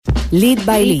Lead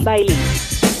by Lead.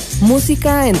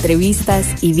 Música,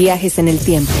 entrevistas y viajes en el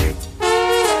tiempo.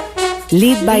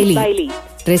 Lead by Lead.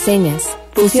 Reseñas,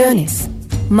 fusiones,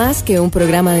 más que un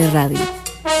programa de radio.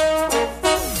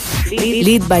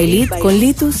 Lead by Lead con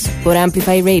Litus por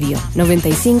Amplify Radio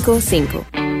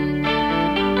 95.5.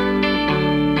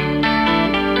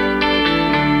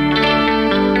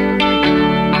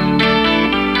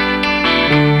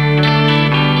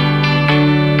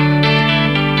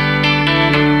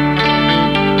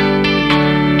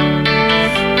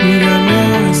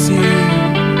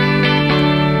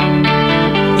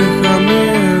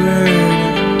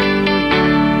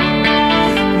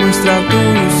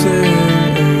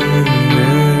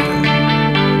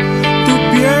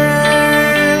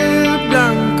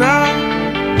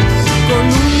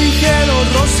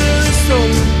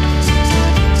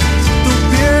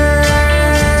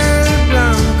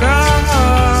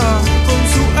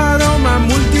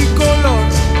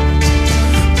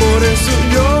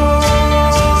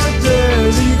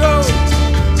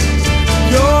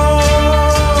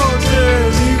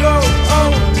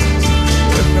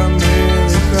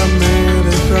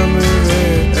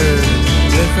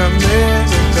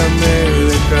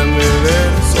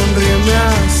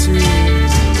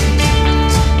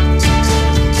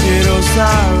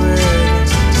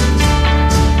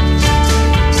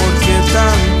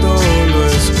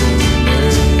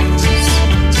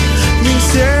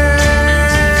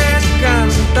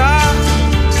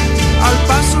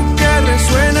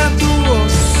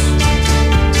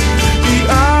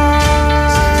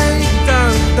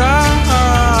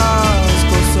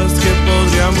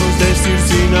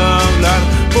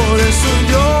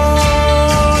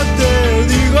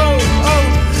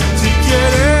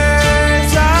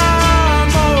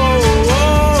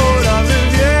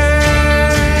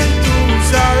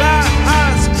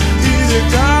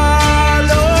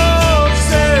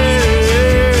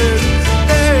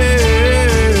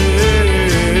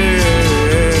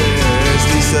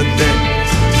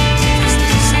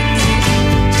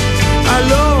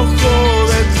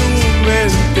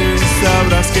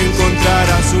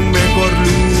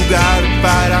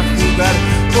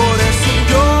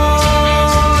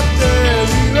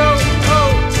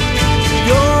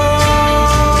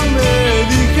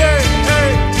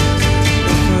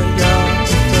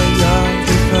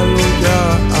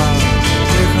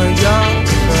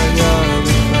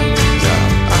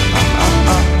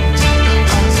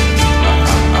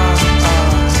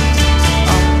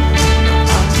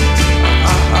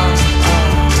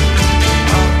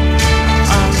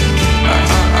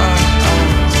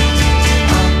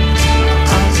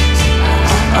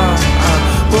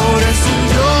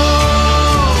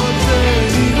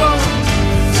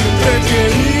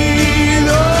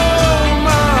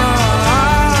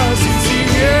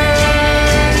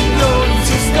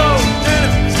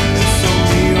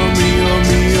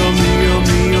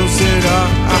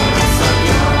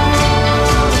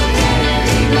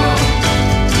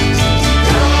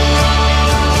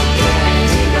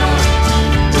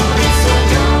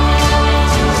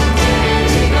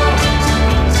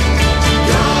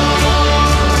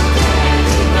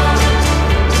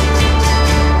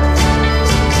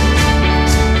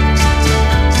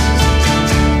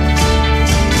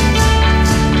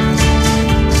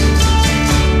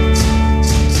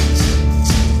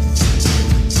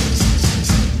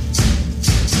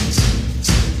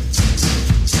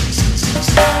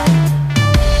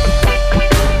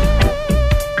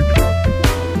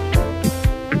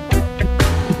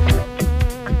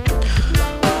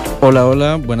 Hola,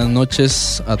 hola, buenas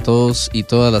noches a todos y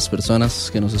todas las personas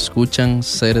que nos escuchan,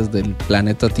 seres del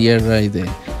planeta Tierra y de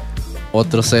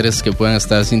otros seres que puedan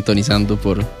estar sintonizando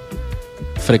por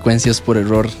frecuencias por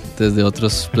error desde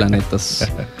otros planetas.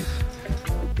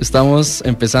 Estamos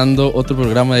empezando otro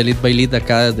programa de Lead by Lead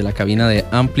acá desde la cabina de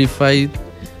Amplify.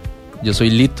 Yo soy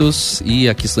Litus y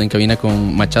aquí estoy en cabina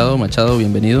con Machado. Machado,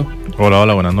 bienvenido. Hola,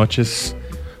 hola, buenas noches.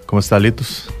 ¿Cómo está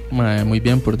Litus? Muy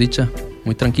bien, por dicha.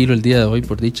 Muy tranquilo el día de hoy,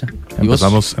 por dicha.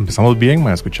 Empezamos bien,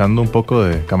 escuchando un poco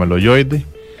de Cameloyoide.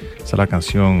 Esa es la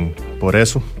canción Por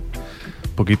Eso.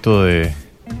 Un poquito de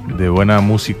buena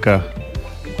música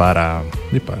para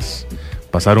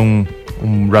pasar un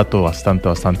rato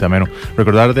bastante ameno.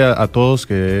 Recordarle a todos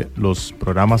que los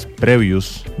programas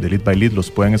previos de Lead by Lead los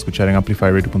pueden escuchar en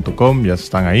amplifyradio.com, ya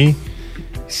están ahí.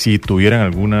 Si tuvieran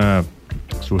alguna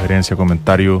sugerencia,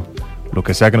 comentario, lo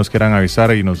que sea que nos quieran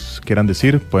avisar y nos quieran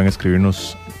decir, pueden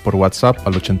escribirnos por WhatsApp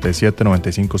al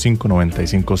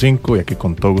 87-955-955 y aquí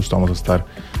con todo gusto vamos a estar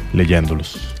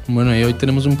leyéndolos. Bueno, y hoy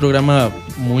tenemos un programa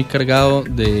muy cargado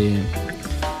de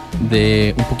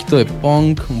de un poquito de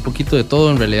punk, un poquito de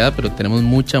todo en realidad, pero tenemos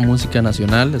mucha música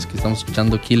nacional. Es que estamos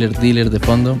escuchando Killer Dealer de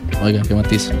fondo. Oigan, qué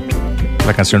matiz.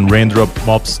 La canción Raindrop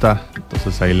Mobsta.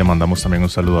 Entonces ahí le mandamos también un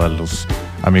saludo a los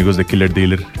amigos de Killer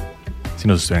Dealer, si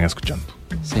nos estuvieran escuchando.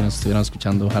 Si nos estuvieran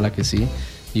escuchando, ojalá que sí.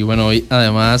 Y bueno, hoy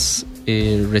además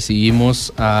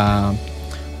recibimos a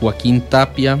Joaquín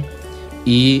Tapia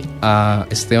y a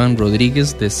Esteban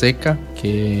Rodríguez de Seca,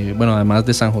 que bueno, además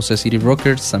de San José City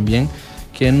Rockers también,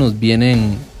 que nos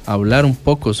vienen a hablar un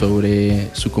poco sobre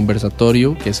su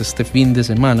conversatorio, que es este fin de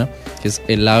semana, que es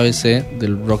el ABC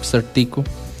del Rockstar Tico,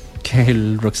 que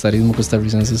el rockstarismo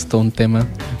costarricense es todo un tema.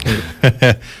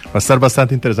 Va a estar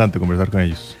bastante interesante conversar con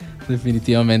ellos.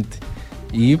 Definitivamente.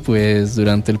 Y pues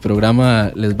durante el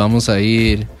programa les vamos a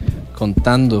ir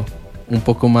contando un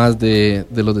poco más de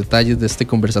los detalles de este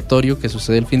conversatorio que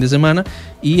sucede el fin de semana,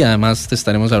 y además te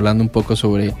estaremos hablando un poco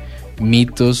sobre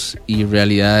mitos y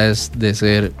realidades de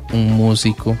ser un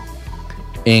músico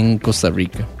en Costa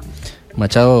Rica.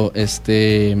 Machado,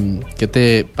 ¿qué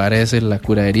te parece la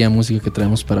curadería de música que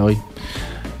traemos para hoy?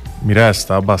 Mira,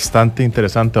 está bastante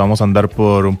interesante. Vamos a andar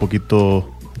por un poquito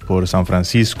por San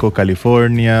Francisco,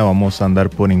 California, vamos a andar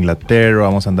por Inglaterra,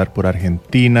 vamos a andar por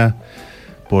Argentina,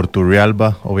 por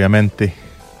Turrialba, obviamente,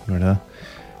 ¿verdad?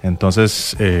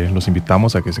 Entonces los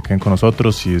invitamos a que se queden con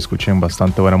nosotros y escuchen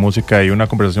bastante buena música y una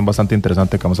conversación bastante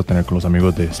interesante que vamos a tener con los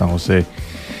amigos de San José.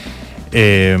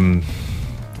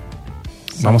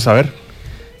 Vamos a ver.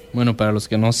 Bueno, para los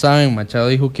que no saben, Machado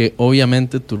dijo que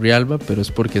obviamente Turrialba, pero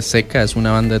es porque Seca es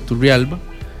una banda de Turrialba,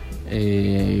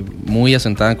 muy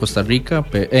asentada en Costa Rica,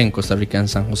 en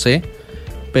San José,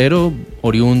 pero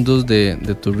oriundos de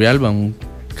Turrialba, un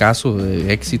caso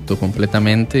de éxito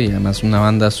completamente, y además una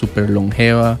banda súper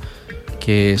longeva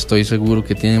que estoy seguro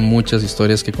que tienen muchas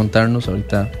historias que contarnos.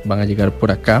 Ahorita van a llegar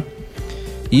por acá.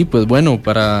 Y pues bueno,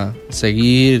 para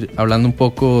seguir hablando un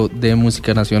poco de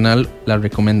música nacional, la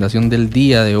recomendación del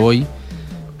día de hoy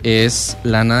es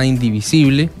La Nada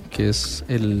Indivisible, que es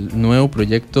el nuevo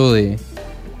proyecto de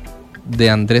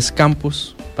Andrés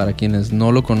Campos. Para quienes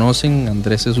no lo conocen,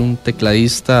 Andrés es un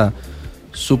tecladista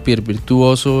súper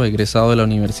virtuoso, egresado de la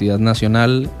Universidad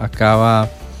Nacional. Acaba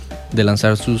de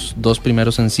lanzar sus 2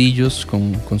 primeros sencillos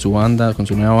con su banda, con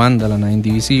su nueva banda, La Nada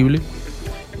Indivisible.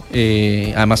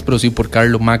 Además producido por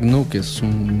Carlo Magno, que es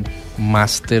un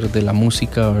máster de la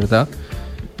música, ¿verdad?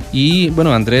 Y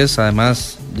bueno, Andrés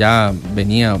además ya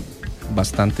venía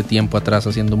bastante tiempo atrás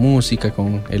haciendo música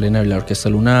con Elena de la Orquesta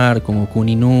Lunar, con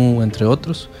Okuninu, entre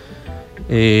otros.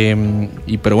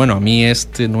 Pero bueno, a mí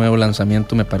este nuevo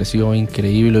lanzamiento me pareció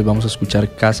increíble. Hoy vamos a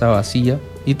escuchar Casa Vacía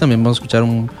y también vamos a escuchar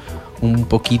un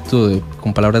poquito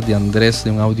con palabras de Andrés,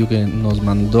 de un audio que nos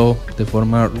mandó de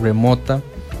forma remota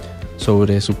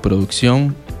sobre su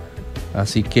producción.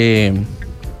 Así que,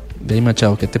 Dey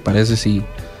Machado, ¿qué te parece si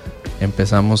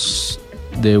empezamos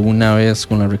de una vez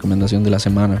con la recomendación de la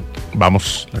semana?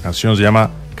 Vamos, la canción se llama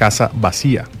Casa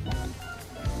Vacía.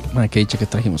 Madre, que dicha que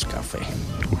trajimos café.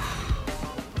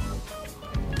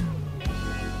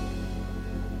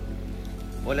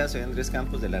 Hola, soy Andrés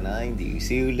Campos de La Nada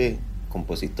Indivisible,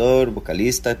 compositor,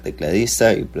 vocalista,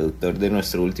 tecladista y productor de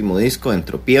nuestro último disco,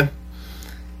 Entropía.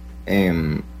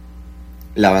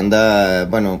 La banda,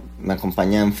 bueno, me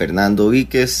acompañan Fernando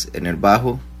Víquez en el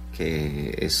bajo,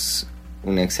 que es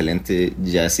un excelente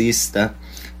jazzista,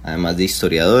 además de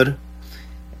historiador,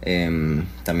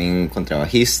 también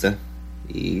contrabajista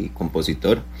y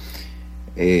compositor,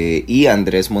 y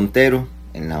Andrés Montero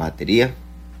en la batería,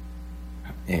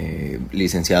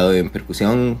 licenciado en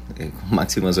percusión con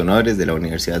máximos honores de la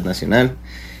Universidad Nacional,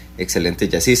 excelente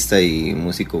jazzista y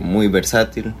músico muy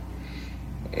versátil.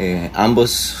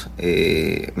 Ambos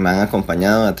me han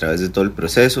acompañado a través de todo el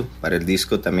proceso. Para el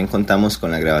disco también contamos con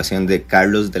la grabación de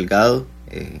Carlos Delgado,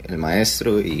 el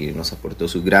maestro, y nos aportó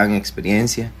su gran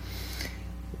experiencia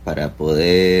para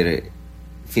poder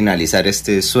finalizar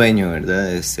este sueño,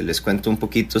 ¿verdad? Les cuento un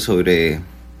poquito sobre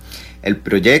el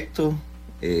proyecto.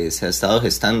 Se ha estado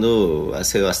gestando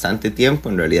hace bastante tiempo.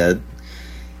 En realidad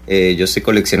yo estoy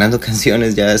coleccionando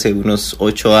canciones ya hace unos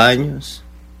 8 años.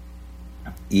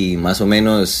 Y más o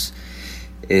menos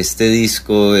este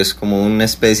disco es como una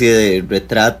especie de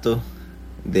retrato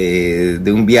de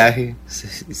un viaje,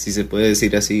 si se puede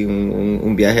decir así,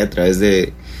 un viaje a través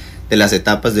de las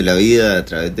etapas de la vida, a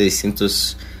través de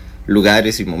distintos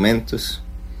lugares y momentos,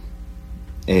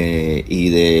 y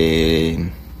de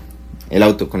el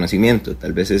autoconocimiento.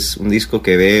 Tal vez es un disco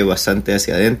que ve bastante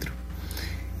hacia adentro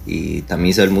y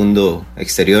tamiza el mundo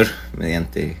exterior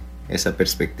mediante esa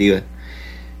perspectiva.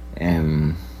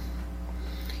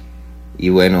 Y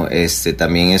bueno,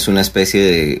 también es una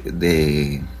especie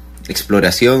de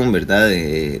exploración, ¿verdad?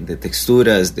 De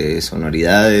texturas, de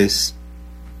sonoridades,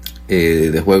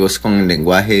 de juegos con el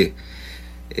lenguaje,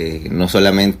 no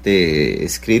solamente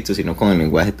escrito, sino con el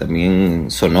lenguaje también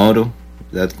sonoro,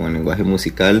 ¿verdad? Con el lenguaje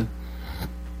musical.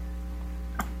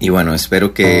 Y bueno,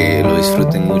 espero que lo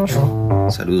disfruten mucho.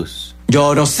 Saludos.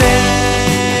 Yo no sé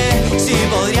si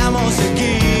podríamos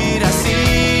seguir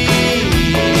así,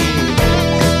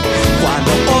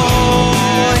 cuando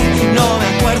hoy no me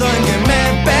acuerdo en que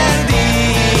me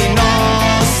perdí.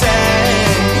 No sé,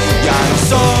 ya no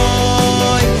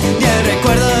soy ni el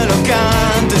recuerdo de lo que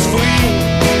antes fui.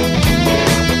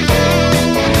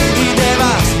 Y te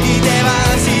vas, y te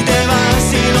vas, y te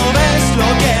vas, y no ves lo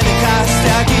que dejaste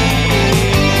aquí.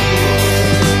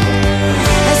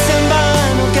 Es en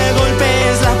vano que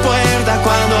golpees la puerta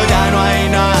cuando ya no hay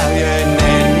nadie,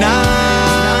 nena.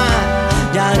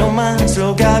 Ya no más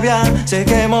lo que había se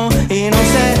quemó y no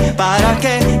sé para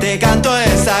qué te canto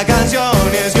esta canción.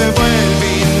 Y es que fue el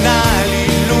final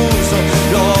iluso,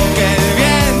 lo que el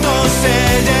viento se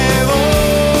llevó.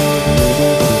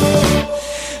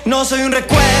 No soy un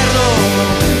recuerdo,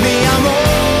 mi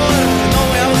amor, no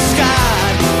voy a buscar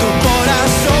tu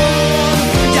corazón.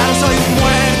 Ya no soy un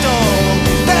muerto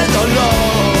del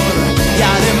dolor. Y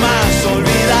además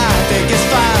olvídate que es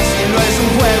fácil, no es un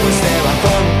juego este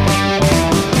bajón.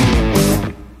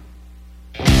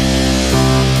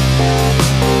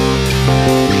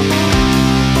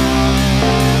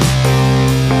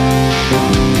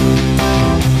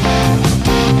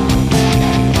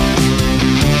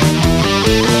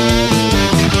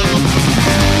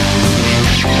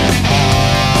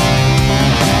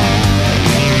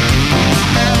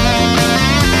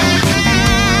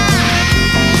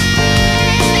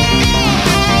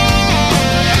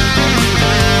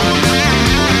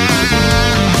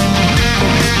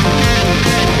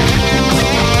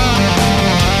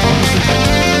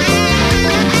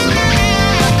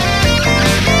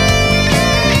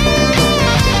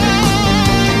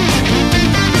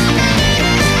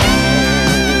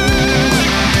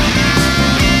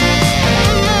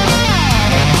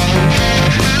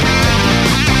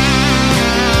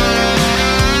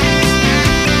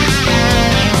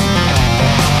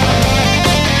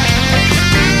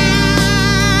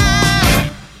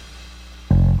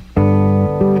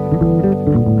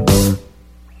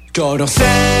 Yo no sé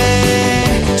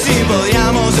si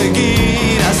podríamos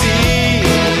seguir así,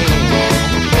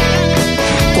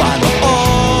 cuando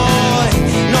hoy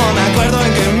no me acuerdo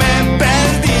en que me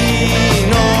perdí.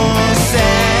 No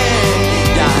sé,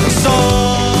 ya no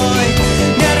soy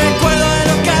ni el recuerdo de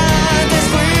lo que antes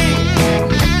fui.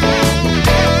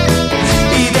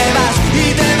 Y te vas, y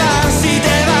te vas, y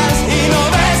te vas, y no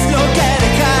ves lo que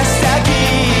dejaste aquí.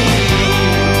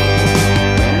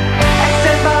 Es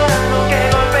el vano que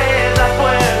golpea la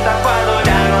puerta cuando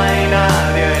ya no hay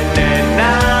nadie,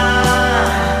 nena.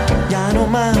 Ya no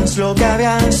más lo que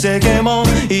había se quemó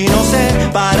y no sé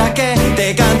para qué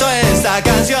te canto esta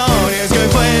canción. Y es que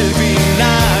fue el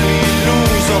final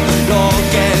iluso, lo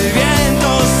que el viento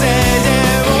se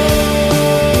llevó.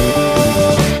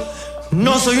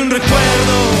 No soy un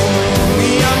recuerdo,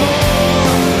 mi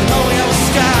amor, no voy a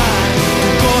buscar tu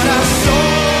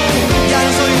corazón. Ya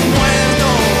no soy un muerto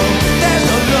del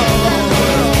dolor.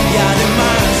 Y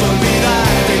además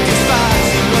olvídate que es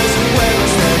fácil, no es un juego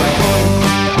este bajón.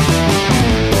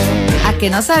 ¿A que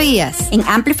no sabías? En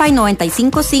Amplify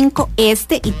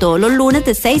 95.5 y todos los lunes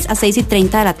de 6 a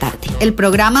 6:30 de la tarde. El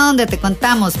programa donde te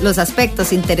contamos los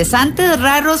aspectos interesantes,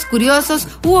 raros, curiosos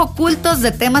u ocultos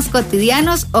de temas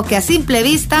cotidianos o que a simple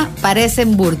vista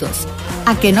parecen burdos.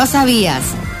 ¿A que no sabías?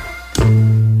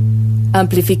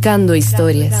 Amplificando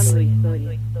historias.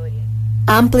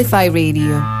 Amplify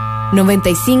Radio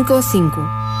 95.5.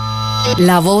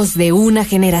 La voz de una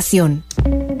generación.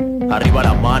 Arriba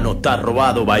la mano, está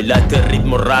robado, baila este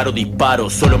ritmo raro, disparo,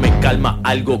 solo me calma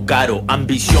algo caro,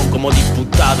 ambición como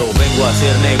diputado, vengo a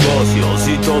hacer negocios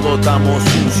y todos estamos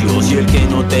sucios, y el que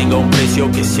no tenga un precio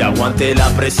que se aguante la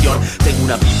presión. Tengo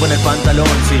una pipa en el pantalón,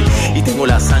 sí, y tengo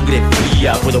la sangre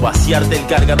fría, puedo vaciarte el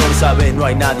cargador, sabes, no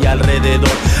hay nadie alrededor,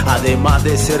 además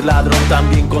de ser ladrón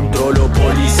también controlo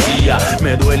policía,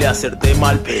 me duele hacerte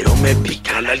mal pero me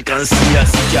pica la alcancía,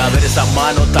 así que a ver esa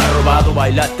mano, está robado,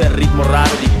 baila este ritmo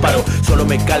raro, disparo, solo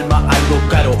me calma algo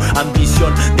caro,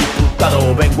 ambición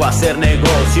diputado, vengo a hacer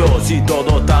negocios y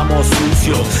todos estamos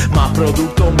sucios, más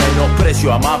producto, menos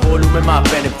precio, a más volumen, más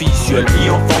beneficio, el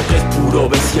mío funk es puro,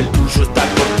 ves si el tuyo está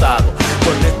cortado,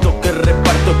 con esto que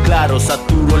reparto es claro,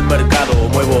 saturo el mercado,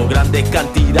 muevo grandes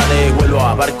cantidades, vuelo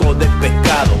a barco de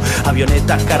pescado,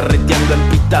 avionetas carreteando en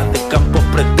pistas de campos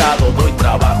prestados. Doy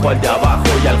trabajo al de abajo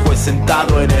y al juez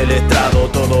sentado en el estrado.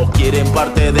 Todos quieren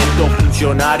parte de estos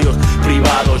funcionarios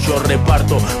privados. Yo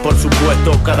reparto, por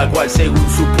supuesto, cada cual según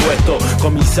su puesto.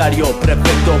 Comisario,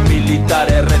 prefectos,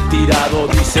 militares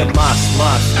retirados. Dicen más.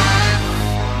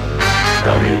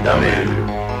 Dame.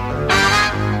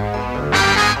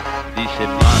 Dice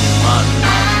más.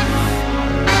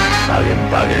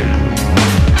 Paguen.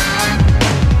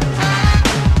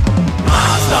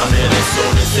 Más, dame de eso,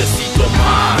 necesito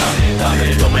más.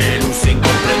 Dame, tomen, usen,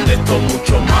 comprende esto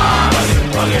mucho más.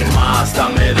 Paguen más,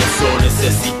 dame de eso,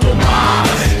 necesito más.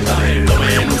 Dame,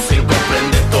 tomen, usen,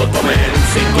 comprende esto, tomen,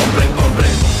 usen, compren.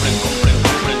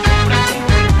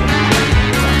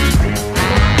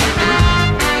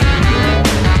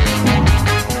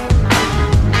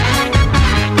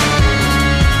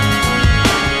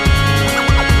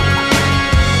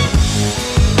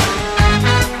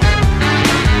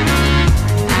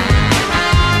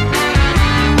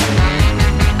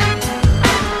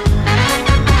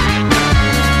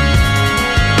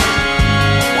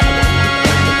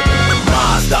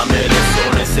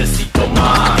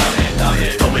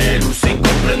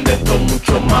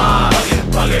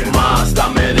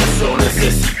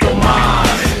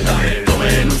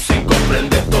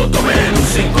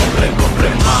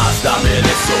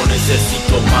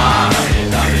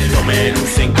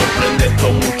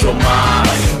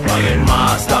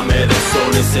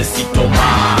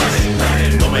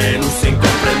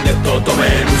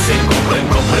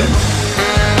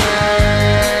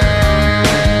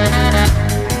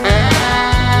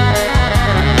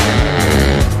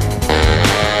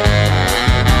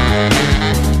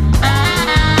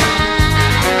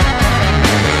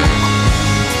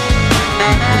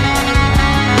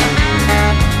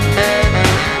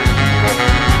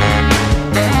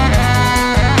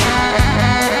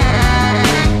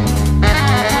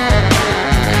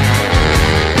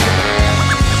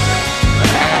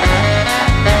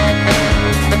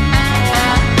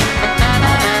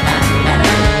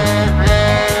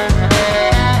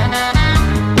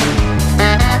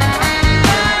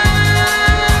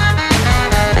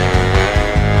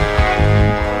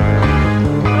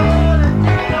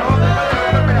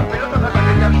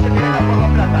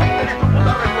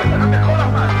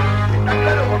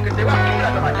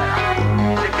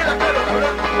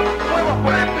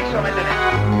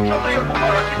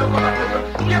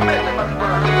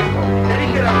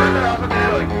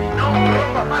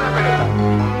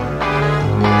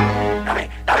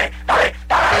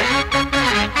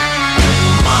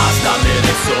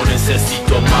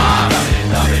 Necesito más,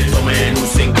 tomen,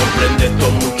 usen, comprende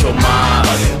esto mucho más.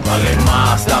 Paguen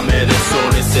más, dame de eso,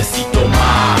 necesito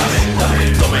más.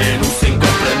 Tomen, usen,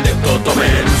 comprende esto,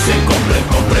 tomen, usen,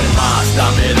 compren más.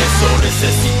 Dame de eso,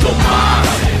 necesito más.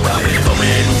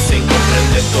 Tomen, usen,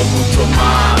 comprende esto mucho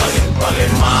más.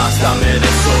 Paguen más, dame de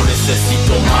eso,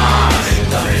 necesito más.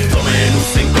 Tomen,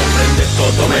 usen, comprende esto,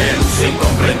 tomen, usen,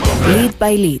 compren. Lead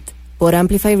by Lead por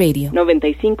Amplify Radio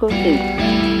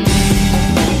 95.5.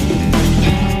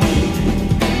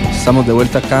 Estamos de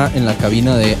vuelta acá en la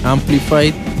cabina de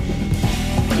Amplify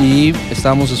y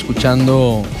estamos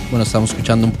escuchando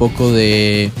un poco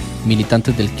de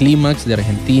Militantes del Clímax de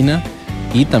Argentina,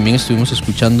 y también estuvimos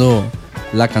escuchando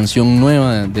la canción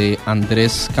nueva de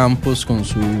Andrés Campos con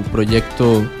su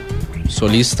proyecto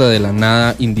solista de La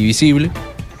Nada Indivisible,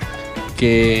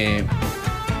 que,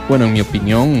 bueno, en mi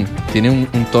opinión tiene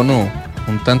un tono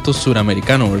un tanto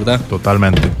suramericano, ¿verdad?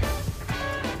 Totalmente.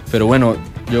 Pero bueno,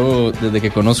 yo desde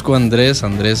que conozco a Andrés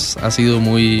ha sido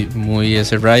muy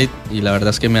ese ride, y la verdad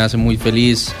es que me hace muy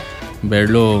feliz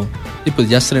verlo y pues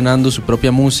ya estrenando su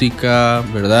propia música,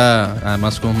 ¿verdad?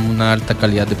 Además con una alta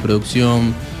calidad de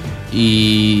producción,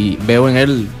 y veo en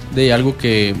él de algo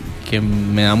que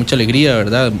me da mucha alegría,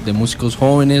 ¿verdad? De músicos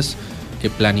jóvenes que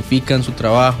planifican su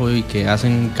trabajo y que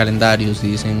hacen calendarios y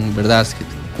dicen, ¿verdad? Que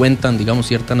cuentan, digamos,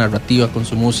 cierta narrativa con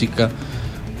su música.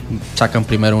 Sacan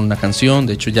primero una canción,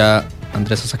 de hecho ya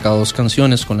Andrés ha sacado 2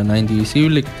 canciones con La Nada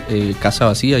Indivisible, Casa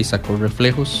Vacía y sacó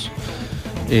Reflejos,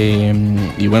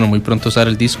 y bueno, muy pronto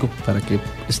sale el disco para que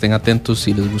estén atentos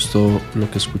si les gustó lo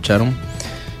que escucharon.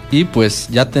 Y pues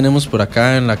ya tenemos por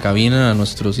acá en la cabina a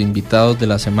nuestros invitados de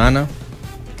la semana.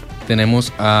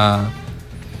 Tenemos a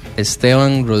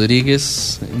Esteban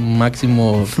Rodríguez,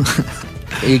 máximo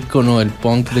ícono del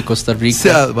punk de Costa Rica.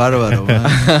 Sea bárbaro,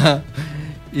 man.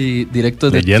 Y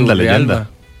directos de Leyenda.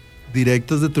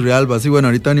 Directos de Turrialba. Sí, bueno,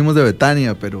 ahorita venimos de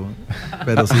Betania, pero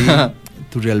sí.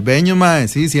 Turrialbeño, mae,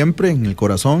 sí, siempre en el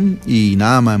corazón. Y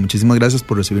nada, mae, muchísimas gracias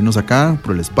por recibirnos acá,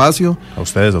 por el espacio. A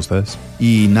ustedes.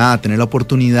 Y nada, tener la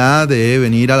oportunidad de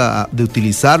venir de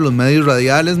utilizar los medios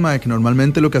radiales, mae, que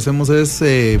normalmente lo que hacemos es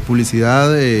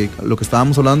publicidad, lo que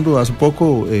estábamos hablando hace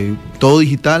poco, todo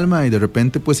digital, mae, y de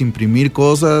repente pues imprimir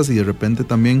cosas y de repente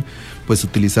también pues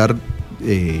utilizar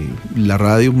la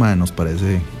radio, mae, nos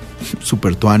parece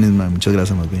súper tuanis, mae. Muchas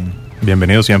gracias más bien.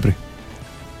 Bienvenido siempre.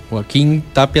 Joaquín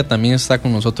Tapia también está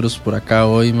con nosotros por acá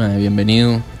hoy, mae,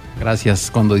 bienvenido. Gracias.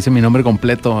 Cuando dice mi nombre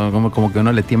completo, como que a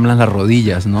uno le tiemblan las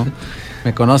rodillas, ¿no?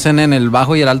 Me conocen en el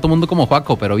bajo y el alto mundo como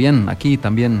Joaco, pero bien, aquí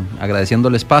también agradeciendo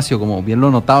el espacio, como bien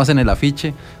lo notabas en el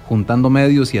afiche, juntando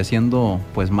medios y haciendo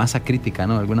pues masa crítica,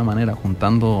 ¿no? De alguna manera,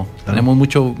 juntando, tenemos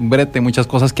mucho brete, muchas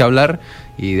cosas que hablar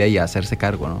y de ahí hacerse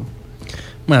cargo, ¿no?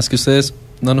 Más que ustedes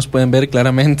no nos pueden ver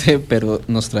claramente, pero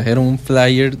nos trajeron un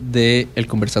flyer del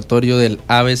conversatorio del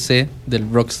ABC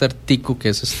del Rockstar Tico, que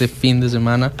es este fin de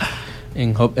semana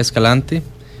en Hub Escalante.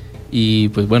 Y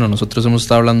pues bueno, nosotros hemos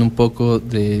estado hablando un poco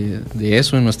de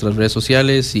eso en nuestras redes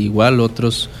sociales, y igual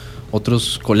otros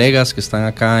colegas que están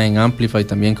acá en Amplify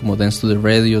también, como Dance to the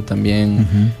Radio,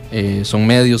 también son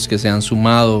medios que se han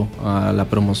sumado a la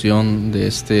promoción de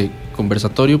este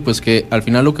conversatorio, pues que al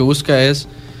final lo que busca es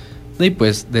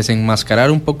pues desenmascarar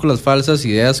un poco las falsas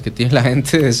ideas que tiene la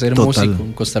gente de ser músico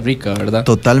en Costa Rica, ¿verdad?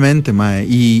 Totalmente, mae.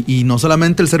 Y no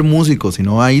solamente el ser músico,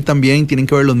 sino ahí también tienen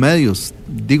que ver los medios.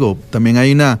 Digo, también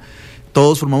hay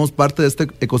todos formamos parte de este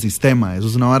ecosistema. Eso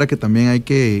es una vara que también hay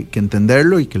que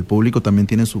entenderlo, y que el público también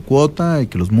tiene su cuota, y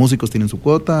que los músicos tienen su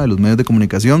cuota, los medios de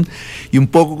comunicación. Y un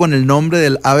poco con el nombre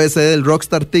del ABC del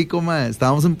Rockstar Tico, mae,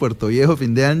 estábamos en Puerto Viejo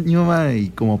fin de año, mae, y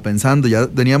como pensando, ya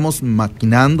veníamos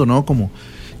maquinando, ¿no? Como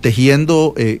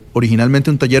tejiendo originalmente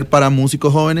un taller para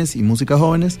músicos jóvenes y músicas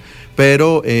jóvenes,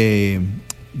 pero de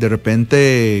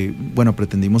repente, bueno,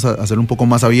 pretendimos hacerlo un poco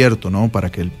más abierto, ¿no?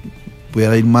 Para que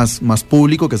pudiera ir más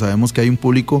público, que sabemos que hay un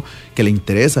público que le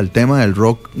interesa el tema del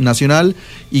rock nacional,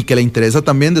 y que le interesa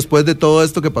también después de todo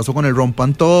esto que pasó con el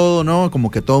Rompan Todo, ¿no?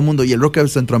 Como que todo el mundo, y el rock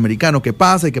centroamericano, ¿qué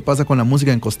pasa? ¿Y qué pasa con la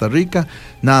música en Costa Rica?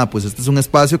 Nada, pues este es un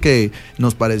espacio que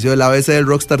nos pareció el ABC del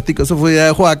Rockstar Tico. Eso fue idea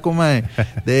de Joaco, mae,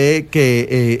 de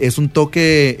que es un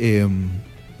toque...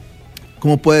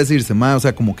 ¿cómo puede decirse, mae? O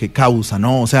sea, como que causa,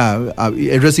 ¿no? O sea,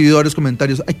 he recibido varios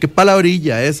comentarios, ay, qué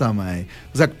palabrilla esa, mae.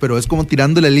 O sea, pero es como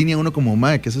tirándole línea a uno como,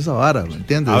 mae, ¿qué es esa vara? ¿Me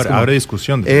entiendes? Abre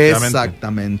discusión.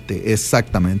 Exactamente.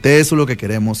 Eso es lo que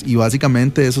queremos, y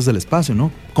básicamente eso es el espacio,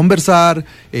 ¿no? Conversar,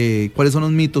 cuáles son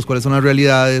los mitos, cuáles son las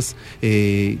realidades,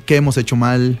 qué hemos hecho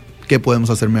mal, qué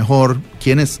podemos hacer mejor,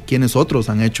 quiénes otros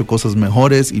han hecho cosas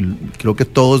mejores, y creo que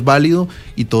todo es válido,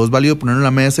 y todo es válido ponerlo en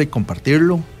la mesa y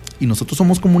compartirlo. Y nosotros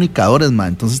somos comunicadores, ma,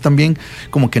 entonces también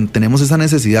como que tenemos esa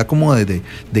necesidad como de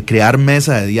crear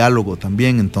mesa de diálogo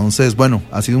también. Entonces, bueno,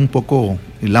 ha sido un poco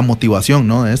la motivación,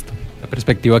 ¿no?, de esto. La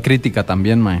perspectiva crítica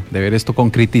también, ma, de ver esto con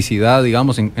criticidad,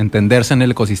 digamos, entenderse en el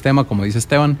ecosistema, como dice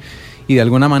Esteban, y de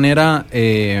alguna manera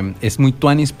es muy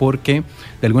tuanis porque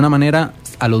de alguna manera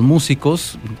a los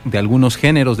músicos de algunos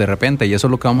géneros de repente, y eso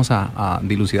es lo que vamos a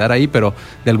dilucidar ahí, pero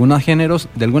de algunos géneros,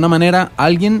 de alguna manera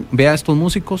alguien ve a estos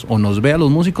músicos o nos ve a los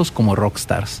músicos como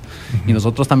rockstars. Y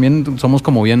nosotros también somos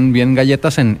como bien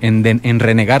galletas en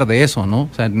renegar de eso, ¿no?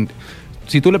 O sea,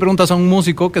 si tú le preguntas a un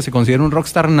músico que se considera un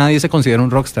rockstar, nadie se considera un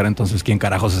rockstar. Entonces, ¿quién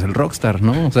carajos es el rockstar,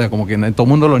 no? O sea, como que todo el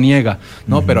mundo lo niega,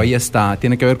 ¿no? Pero ahí está,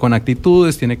 tiene que ver con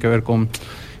actitudes, tiene que ver con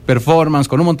performance,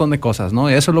 con un montón de cosas, ¿no?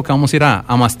 Eso es lo que vamos a ir a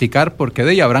masticar, porque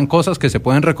de ahí habrán cosas que se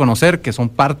pueden reconocer, que son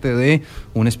parte de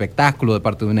un espectáculo, de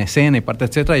parte de una escena y parte,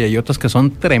 etcétera, y hay otras que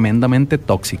son tremendamente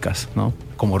tóxicas, ¿no?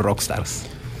 Como rockstars.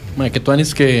 Que tú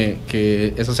haces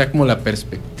que esa sea como la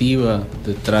perspectiva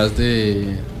detrás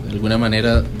de alguna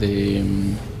manera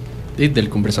del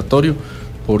conversatorio,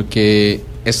 porque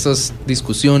estas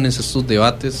discusiones, estos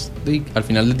debates, al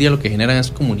final del día lo que generan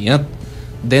es comunidad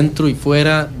dentro y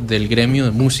fuera del gremio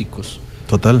de músicos.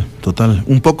 Total.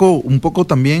 Un poco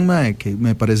también, mae, que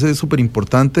me parece súper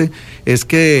importante, es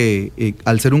que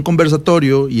al ser un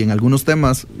conversatorio y en algunos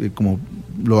temas, como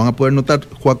lo van a poder notar,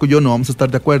 Joaco y yo no vamos a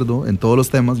estar de acuerdo en todos los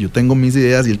temas. Yo tengo mis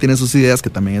ideas y él tiene sus ideas, que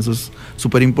también eso es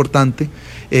súper importante.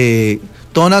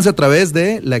 Todo nace a través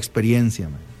de la experiencia,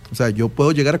 mae. O sea, yo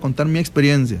puedo llegar a contar mi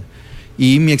experiencia,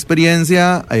 y mi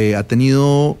experiencia ha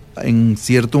tenido en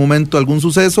cierto momento algún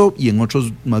suceso, y en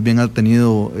otros más bien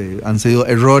han sido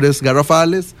errores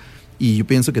garrafales, Y yo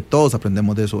pienso que todos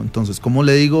aprendemos de eso. Entonces, ¿cómo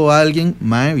le digo a alguien,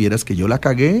 mae, vieras que yo la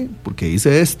cagué porque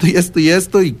hice esto y esto y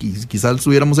esto y quizás lo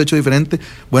hubiéramos hecho diferente?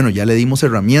 Bueno, ya le dimos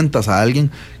herramientas a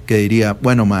alguien que diría,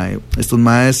 bueno, mae, estos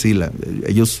maes, sí,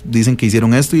 ellos dicen que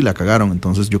hicieron esto y la cagaron,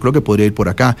 entonces yo creo que podría ir por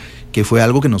acá, que fue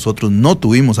algo que nosotros no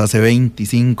tuvimos hace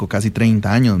 25, casi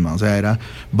 30 años, mae. O sea, era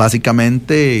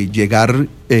básicamente llegar...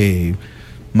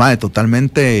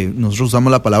 totalmente, nosotros usamos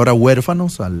la palabra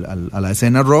huérfanos a la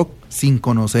escena rock sin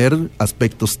conocer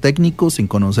aspectos técnicos, sin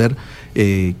conocer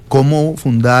cómo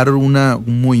fundar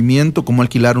un movimiento, cómo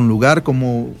alquilar un lugar,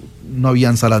 cómo no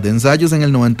habían salas de ensayos en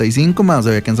el 95, más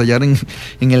había que ensayar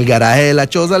en el garaje de la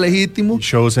choza legítimo.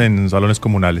 Shows en salones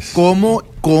comunales. ¿Cómo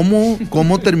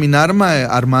terminar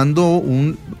armando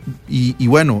y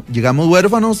bueno, llegamos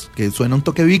huérfanos, que suena un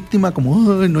toque víctima, como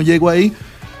no llego ahí.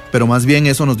 Pero más bien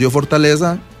eso nos dio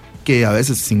fortaleza que a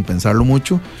veces, sin pensarlo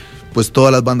mucho, pues todas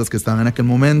las bandas que estaban en aquel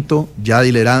momento, ya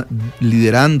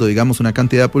liderando, digamos, una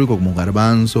cantidad de público como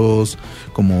Garbanzos,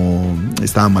 como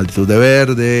estaba Malditos de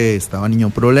Verde, estaba Niño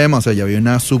Problema, o sea, ya había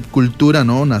una subcultura,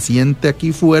 ¿no?, naciente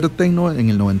aquí fuerte, ¿no?, en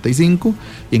el 95,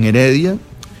 y en Heredia,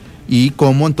 y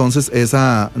cómo entonces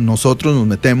nosotros nos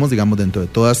metemos, digamos, dentro de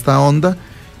toda esta onda,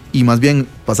 y más bien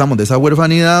pasamos de esa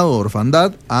huerfanidad o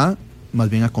orfandad a, más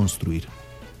bien, a construir.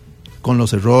 Con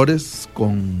los errores,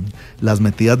 con las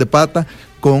metidas de pata,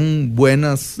 con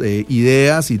buenas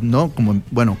ideas y no, como,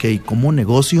 bueno, ok, ¿cómo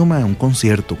negocio, mae, un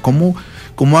concierto? ¿Cómo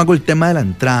hago el tema de la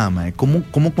entrada, mae?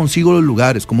 ¿Cómo consigo los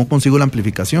lugares? ¿Cómo consigo la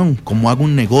amplificación? ¿Cómo hago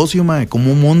un negocio, mae?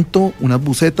 ¿Cómo monto unas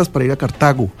bucetas para ir a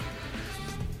Cartago?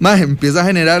 Mae, empieza a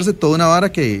generarse toda una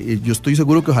vara que yo estoy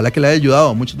seguro que ojalá que le haya ayudado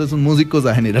a muchos de esos músicos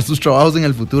a generar sus trabajos en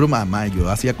el futuro. Mae, yo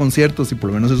hacía conciertos y por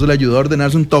lo menos eso le ayudó a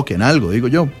ordenarse un toque en algo, digo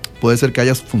yo. Puede ser que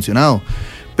haya funcionado,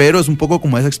 pero es un poco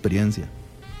como esa experiencia.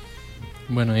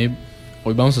 Bueno, hoy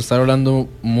vamos a estar hablando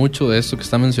mucho de esto que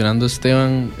está mencionando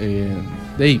Esteban,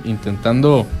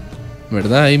 intentando,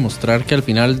 ¿verdad?, mostrar que al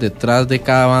final detrás de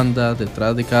cada banda,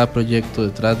 detrás de cada proyecto,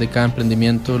 detrás de cada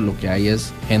emprendimiento, lo que hay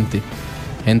es gente,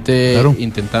 claro,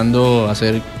 intentando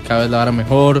hacer cada vez la vara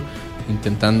mejor,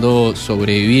 intentando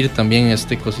sobrevivir también en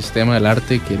este ecosistema del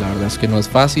arte, que la verdad es que no es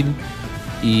fácil.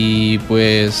 Y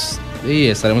pues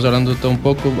estaremos hablando de todo un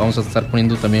poco. Vamos a estar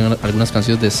poniendo también algunas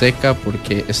canciones de Seca,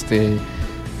 porque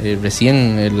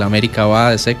recién el América Va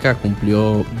de Seca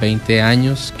cumplió 20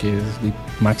 años, que es de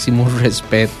máximo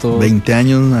respeto. 20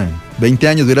 años, man. 20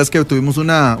 años, verás que tuvimos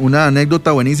una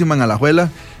anécdota buenísima en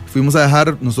Alajuela. Fuimos a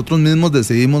dejar, nosotros mismos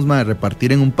decidimos,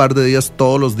 repartir en un par de días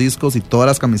todos los discos y todas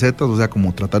las camisetas, o sea,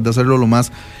 como tratar de hacerlo lo más,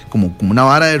 como una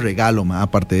vara de regalo,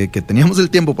 aparte de que teníamos el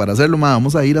tiempo para hacerlo,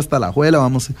 vamos a ir hasta Alajuela,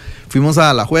 fuimos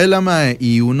a Alajuela,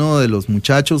 y uno de los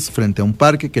muchachos frente a un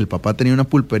parque, que el papá tenía una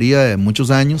pulpería de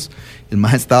muchos años, el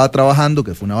estaba trabajando,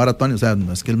 que fue una vara tuani, o sea,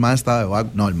 no es que el estaba de vago,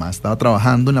 no, el estaba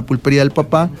trabajando en la pulpería del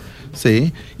papá.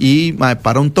 Sí, y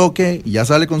para un toque y ya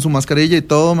sale con su mascarilla y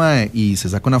todo, y se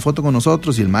saca una foto con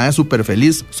nosotros y el es súper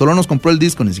feliz, solo nos compró el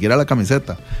disco, ni siquiera la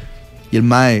camiseta, y el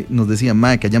nos decía,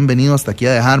 que hayan venido hasta aquí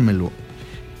a dejármelo,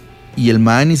 y el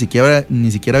ni siquiera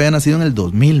había nacido en el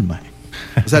 2000,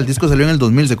 o sea, el disco salió en el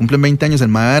 2000, se cumplen 20 años,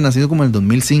 el había nacido como en el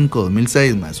 2005,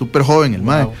 2006, súper joven el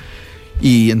wow.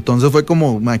 Y entonces fue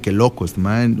como, qué loco,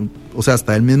 o sea,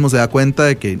 hasta él mismo se da cuenta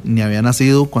de que ni había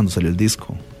nacido cuando salió el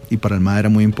disco. Y para el era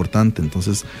muy importante.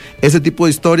 Entonces, ese tipo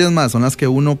de historias son las que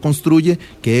uno construye,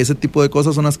 que ese tipo de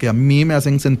cosas son las que a mí me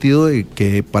hacen sentido de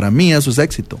que para mí eso es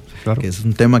éxito. Claro. Que es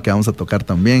un tema que vamos a tocar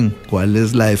también. ¿Cuál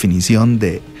es la definición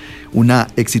de una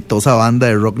exitosa banda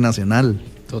de rock nacional?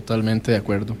 Totalmente de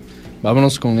acuerdo.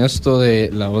 Vámonos con esto de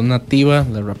La Voz Nativa,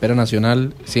 la rapera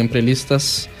nacional, siempre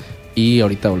listas, y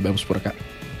ahorita volvemos por acá.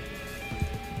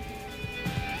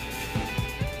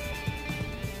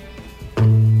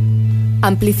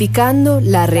 Amplificando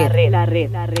la red.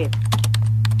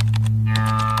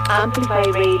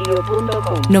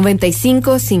 Amplifyradio.com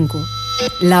 95.5.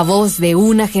 La voz de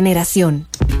una generación.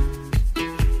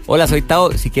 Hola, soy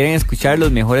Tao. Si quieren escuchar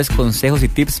los mejores consejos y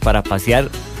tips para pasear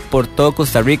por todo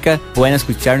Costa Rica, pueden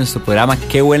escuchar nuestro programa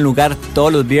Qué Buen Lugar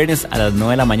todos los viernes a las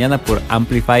 9 de la mañana por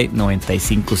Amplify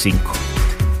 95.5.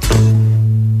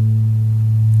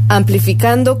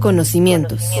 Amplificando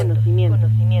conocimientos.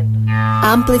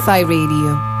 Amplify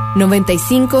Radio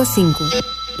 95.5.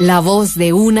 La voz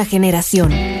de una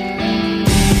generación.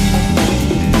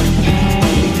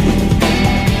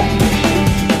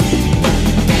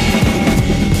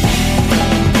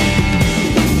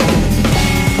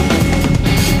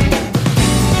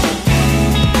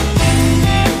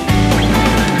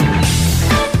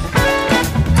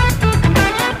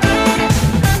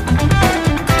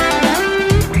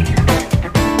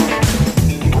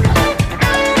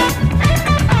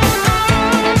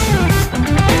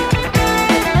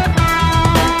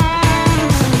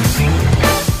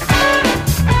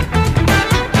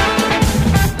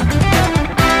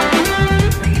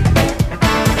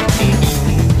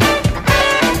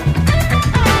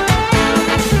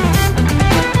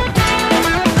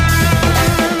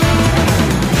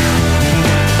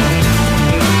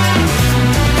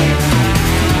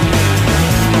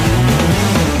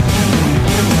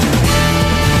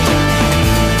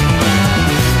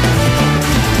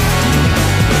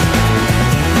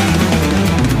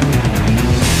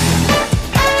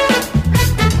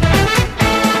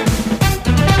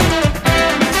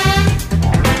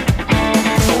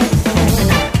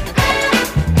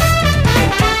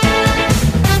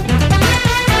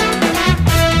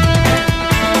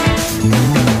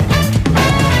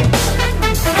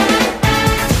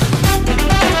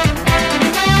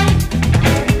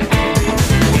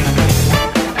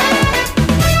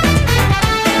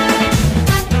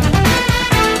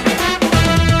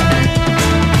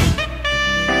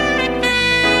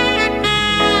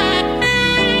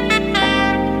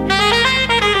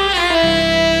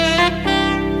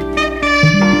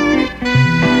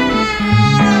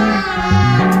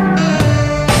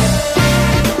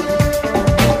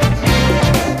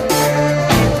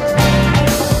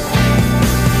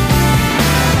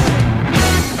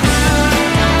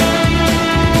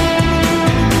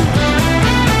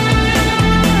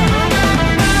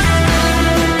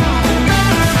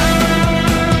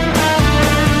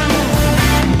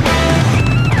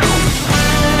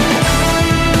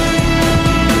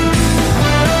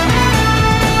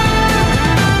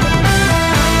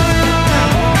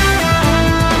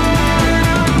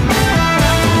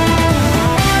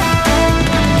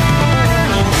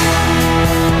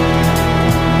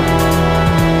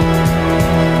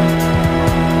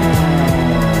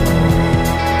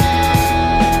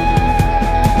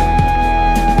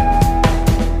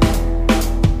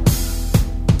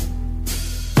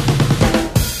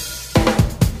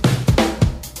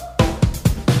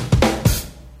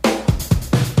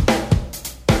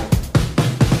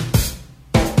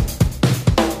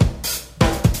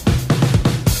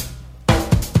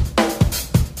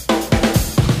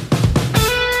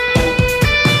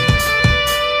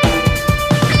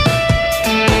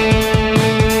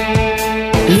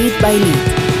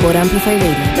 Amplify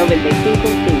Radio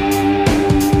 95.5.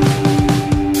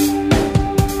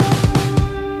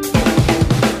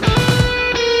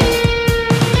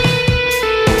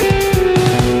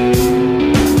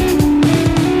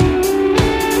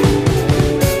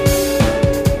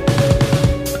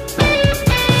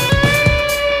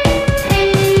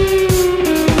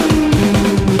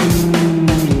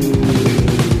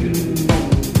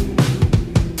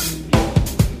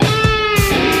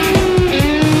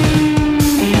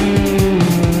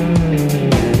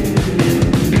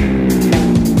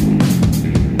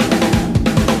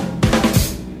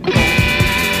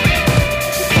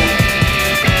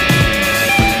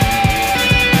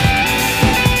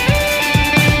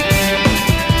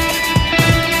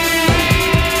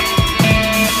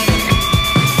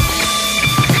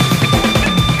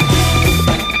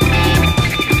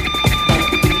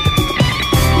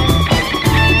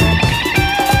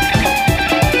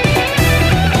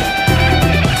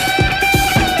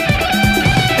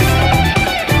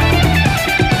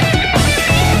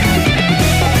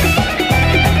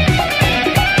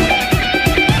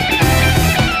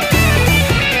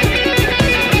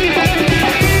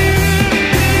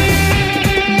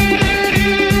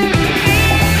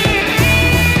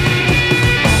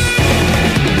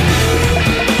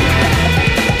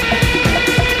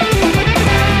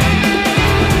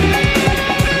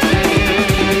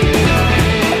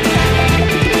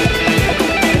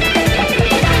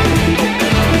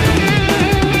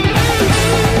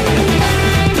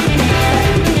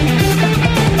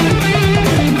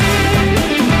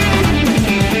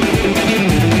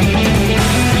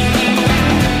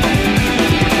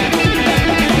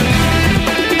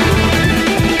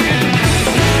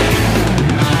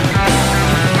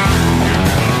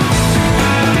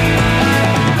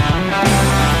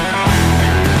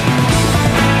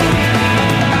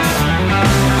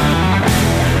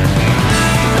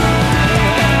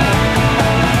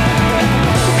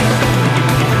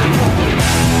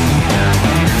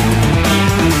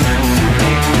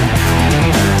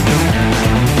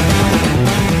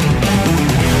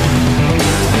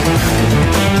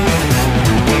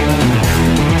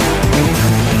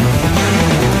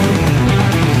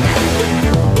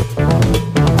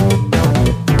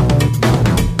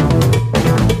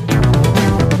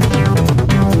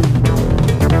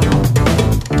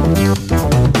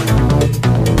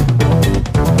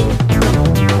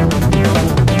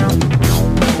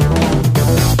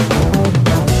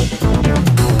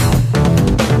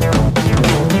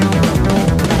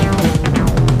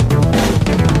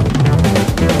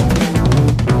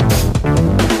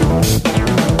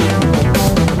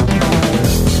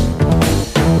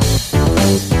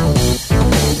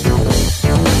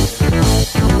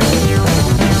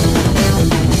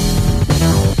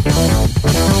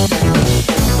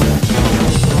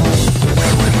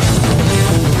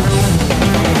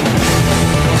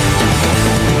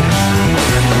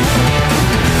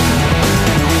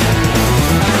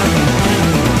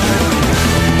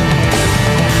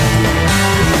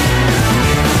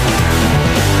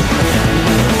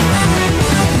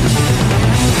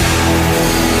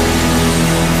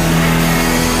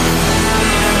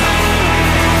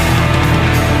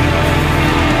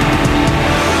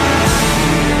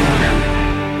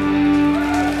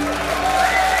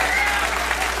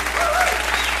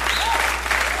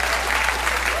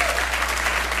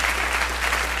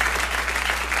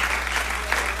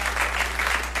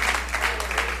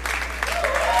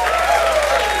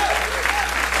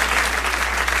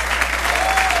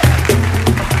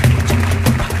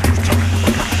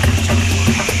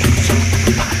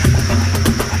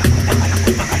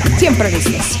 Siempre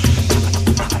listos.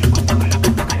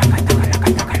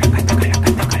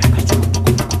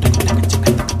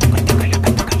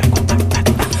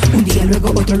 Un día, luego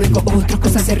otro,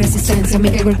 cosas de resistencia.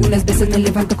 Me caigo algunas veces, me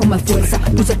levanto con más fuerza.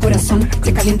 Pulsa el corazón,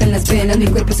 se calientan las venas. Mi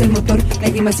cuerpo es el motor,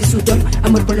 lágrimas y sudor.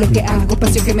 Amor por lo que hago,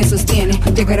 pasión que me sostiene.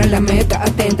 Llegar a la meta,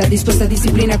 atenta, dispuesta,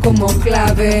 disciplina como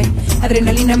clave.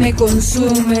 Adrenalina me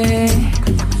consume.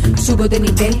 Subo de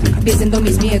nivel, venciendo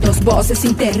mis miedos. Voces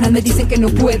internas me dicen que no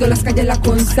puedo. Las calla la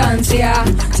constancia.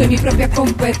 Soy mi propia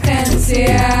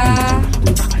competencia.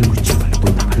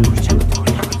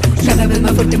 Cada vez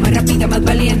más fuerte, más rápida, más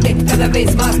valiente. Cada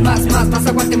vez más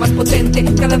aguante, más potente.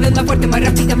 Cada vez más fuerte, más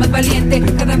rápida, más valiente.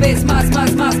 Cada vez más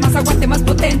aguante, más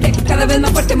potente. Cada vez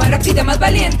más fuerte, más rápida, más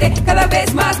valiente. Cada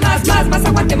vez más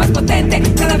aguante, más potente.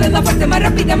 Cada vez más fuerte, más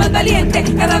rápida, más valiente.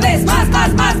 Cada vez más.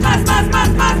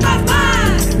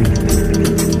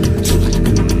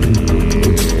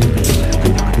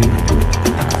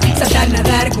 Saltar,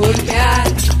 nadar, golpear,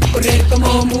 correr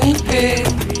como mujer,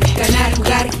 ganar,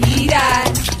 jugar,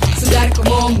 girar, sudar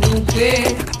como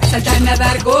mujer.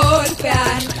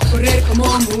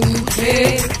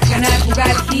 mujer, ganar,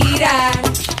 jugar, girar,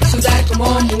 sudar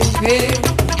como mujer,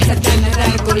 saltar,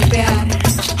 nadar, golpear,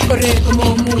 correr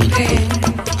como mujer,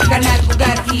 ganar,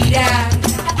 jugar, girar,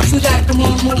 sudar como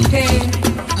mujer,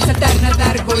 saltar,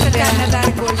 nadar, golpear,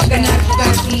 ganar,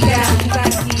 jugar, girar,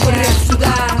 correr,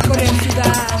 sudar,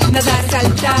 nadar,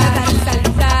 saltar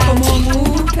como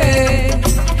mujer.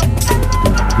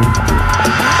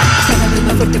 Cada vez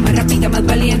más fuerte, más rápida, más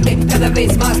valiente. Cada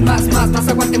vez más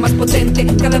aguante, más potente.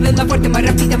 Cada vez más fuerte, más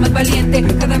rápida, más valiente.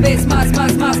 Cada vez más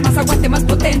aguante, más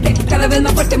potente. Cada vez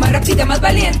más fuerte, más rápida, más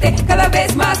valiente. Cada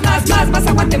vez más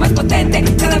aguante, más potente.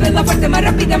 Cada vez más fuerte, más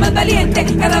rápida, más valiente.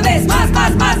 Cada vez más.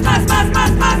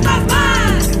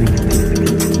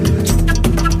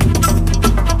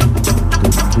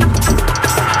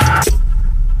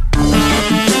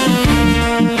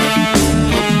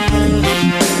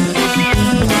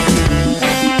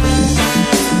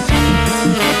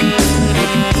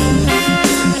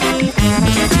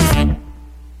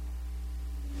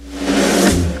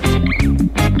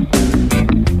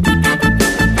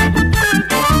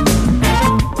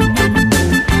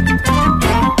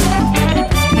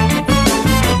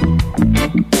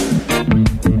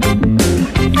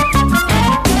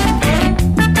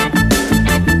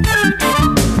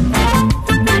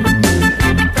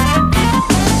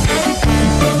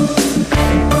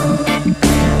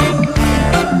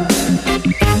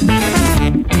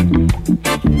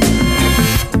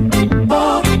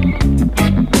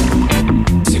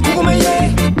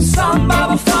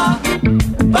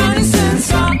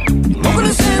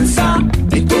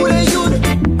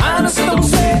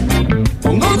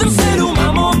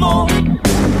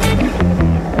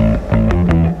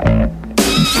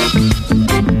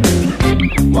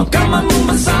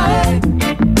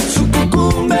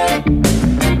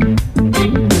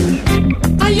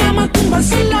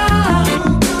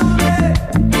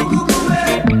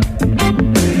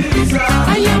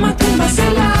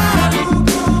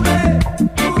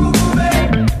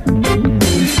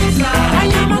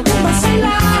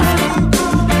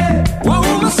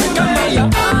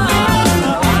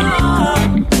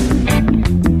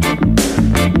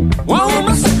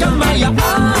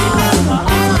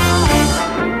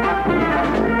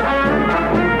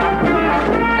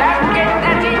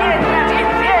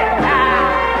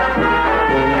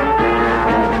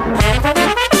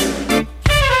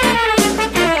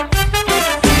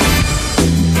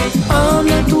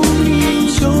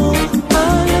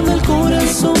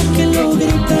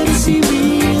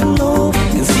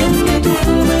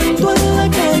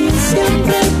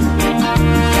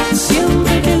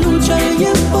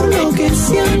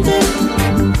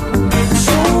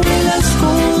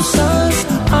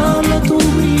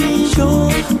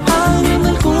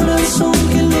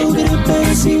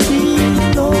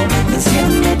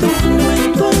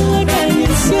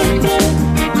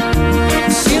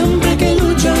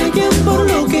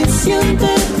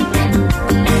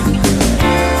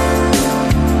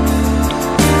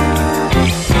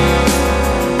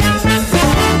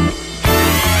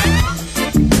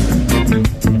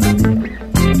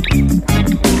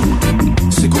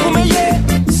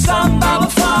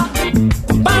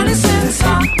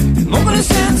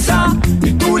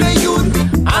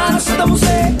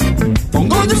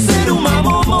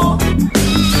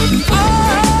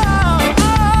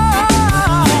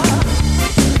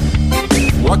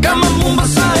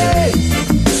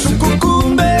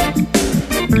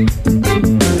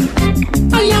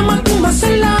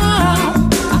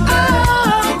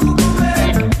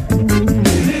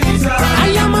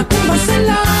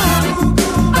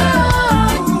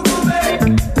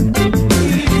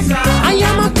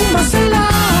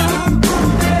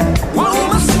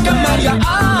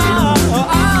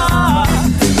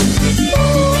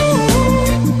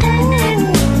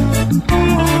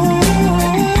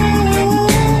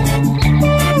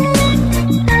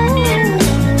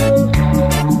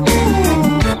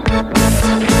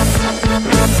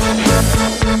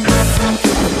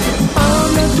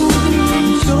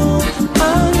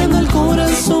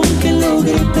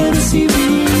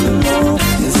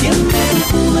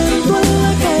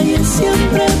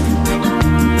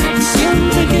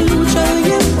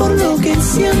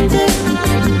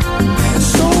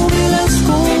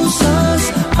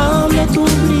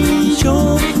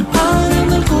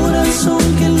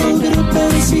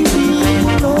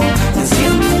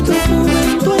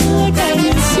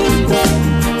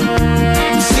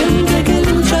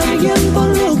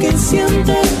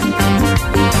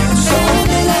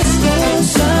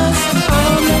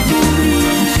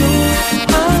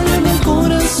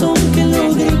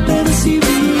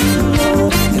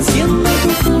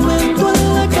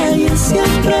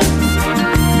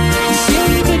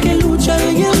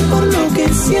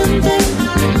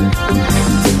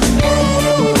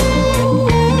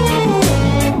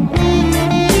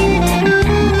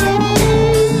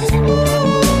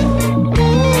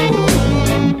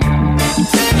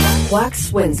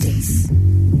 Wax Wednesdays.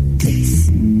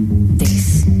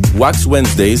 Wax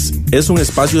Wednesdays es un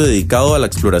espacio dedicado a la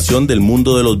exploración del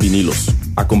mundo de los vinilos.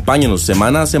 Acompáñanos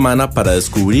semana a semana para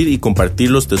descubrir y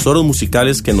compartir los tesoros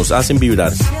musicales que nos hacen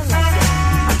vibrar.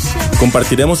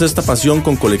 Compartiremos esta pasión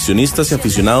con coleccionistas y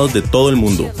aficionados de todo el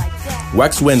mundo.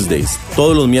 Wax Wednesdays,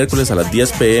 todos los miércoles a las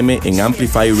 10 p.m. en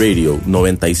Amplify Radio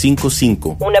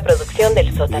 95.5. Una producción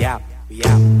del sótano.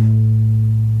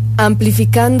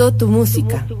 Amplificando tu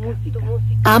música.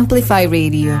 Amplify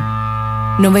Radio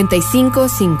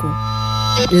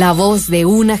 95.5. La voz de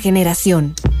una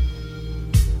generación.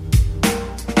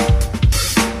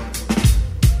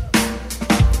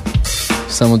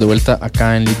 Estamos de vuelta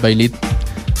acá en Lead by Lead.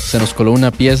 Se nos coló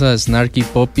una pieza de Snarky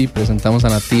Poppy, presentamos a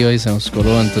Nativa y se nos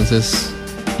coló, entonces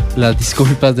las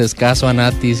disculpas de escaso a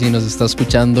Nati si nos está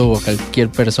escuchando o a cualquier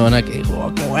persona que dijo,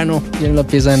 oh, qué bueno, tiene la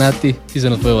pieza de Nati y se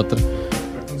nos fue otra.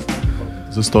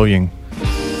 Eso es todo bien.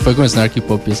 Fue con Snarky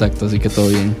Poppy, exacto, así que todo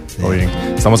bien. Todo bien.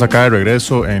 Estamos acá de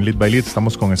regreso en Lead by Lead,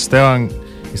 estamos con Esteban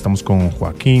y estamos con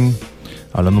Joaquín,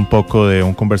 hablando un poco de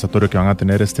un conversatorio que van a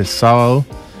tener este sábado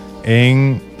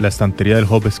en la estantería del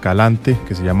Hub Escalante,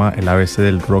 que se llama El ABC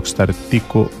del Rockstar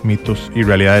Tico, Mitos y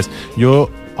Realidades. Yo,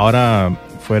 ahora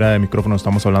fuera de micrófono,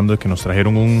 estamos hablando de que nos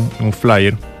trajeron un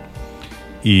flyer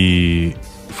y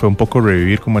fue un poco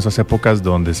revivir como esas épocas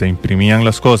donde se imprimían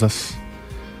las cosas,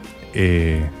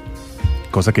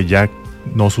 cosa que ya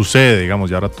no sucede, digamos,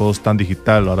 y ahora todo es tan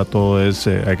digital, ahora todo es,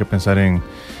 hay que pensar en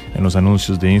los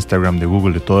anuncios de Instagram, de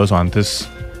Google, de todo eso. Antes,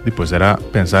 pues era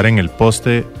pensar en el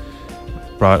poste,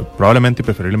 probablemente y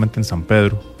preferiblemente en San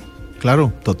Pedro.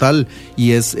 Claro, total.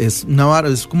 Y es una vara,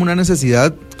 es como una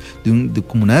necesidad de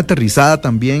como una aterrizada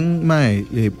también,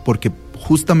 mae, porque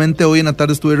justamente hoy en la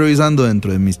tarde estuve revisando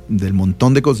dentro del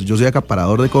montón de cosas. Yo soy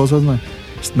acaparador de cosas, mae.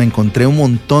 Me encontré un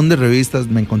montón de revistas,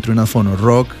 me encontré una Fono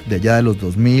Rock de allá de los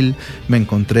 2000, me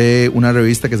encontré una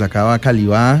revista que sacaba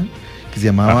Calibá, que se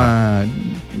llamaba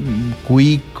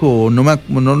Cuico,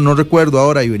 no recuerdo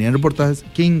ahora, y venían reportajes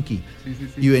Kinky.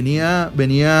 Sí. Y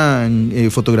venían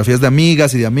fotografías de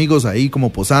amigas y de amigos ahí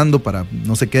como posando para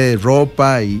no sé qué de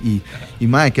ropa y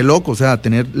madre, qué loco, o sea,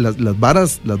 tener las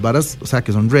varas, o sea,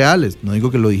 que son reales. No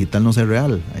digo que lo digital no sea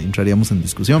real, ahí entraríamos en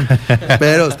discusión,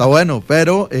 pero está bueno,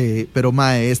 pero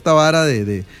madre, esta vara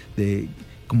de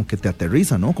como que te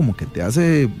aterriza, ¿no? Como que te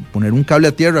hace poner un cable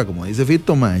a tierra, como dice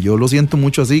Fito, yo lo siento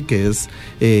mucho así, que es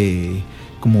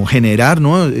como generar,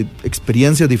 ¿no?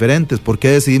 Experiencias diferentes. ¿Por qué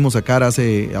decidimos sacar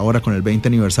ahora con el 20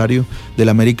 aniversario del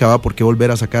América Va? ¿Por qué volver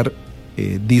a sacar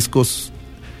discos?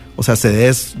 O sea,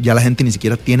 CDs, ya la gente ni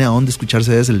siquiera tiene a dónde escuchar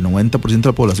CDs, el 90% de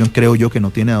la población creo yo que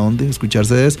no tiene a dónde escuchar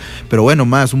CDs, pero bueno,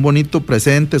 es un bonito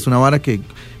presente, es una vara que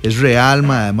es real,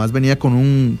 además venía con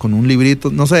un librito,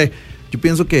 no sé. Yo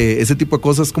pienso que ese tipo de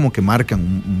cosas como que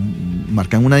marcan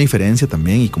una diferencia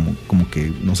también y como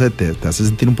que, no sé, te hace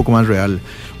sentir un poco más real.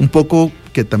 Un poco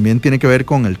que también tiene que ver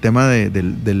con el tema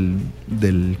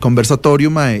del conversatorio,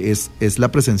 es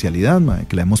la presencialidad,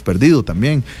 que la hemos perdido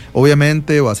también.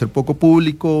 Obviamente va a ser poco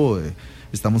público,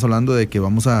 estamos hablando de que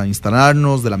vamos a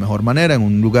instalarnos de la mejor manera en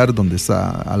un lugar donde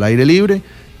está al aire libre.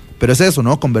 Pero es eso,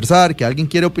 ¿no? Conversar, que alguien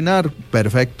quiere opinar,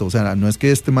 perfecto. O sea, no es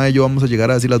que y yo vamos a llegar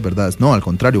a decir las verdades. No, al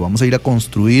contrario, vamos a ir a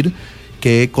construir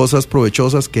qué cosas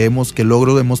provechosas, qué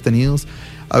logros hemos tenido.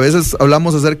 A veces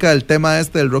hablamos acerca del tema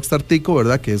del Rockstar Tico,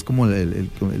 ¿verdad? Que es como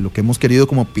lo que hemos querido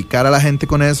como picar a la gente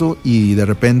con eso y de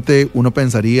repente uno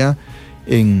pensaría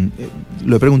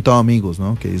lo he preguntado a amigos,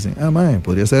 ¿no? Que dicen,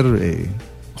 podría ser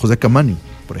José Camaño,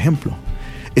 por ejemplo.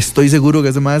 Estoy seguro que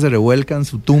ese madre se revuelca en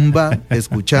su tumba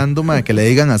escuchando, que le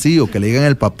digan así, o que le digan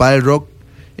el papá del rock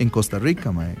en Costa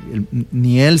Rica,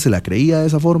 ni él se la creía de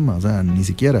esa forma, o sea, ni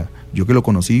siquiera. Yo que lo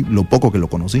conocí, lo poco que lo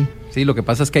conocí. Sí, lo que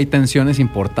pasa es que hay tensiones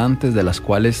importantes de las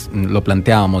cuales lo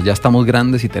planteábamos, ya estamos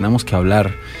grandes y tenemos que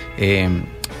hablar.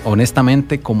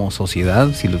 Honestamente, como sociedad,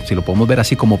 si lo podemos ver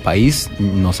así, como país,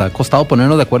 nos ha costado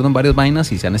ponernos de acuerdo en varias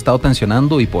vainas y se han estado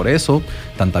tensionando, y por eso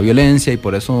tanta violencia y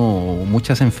por eso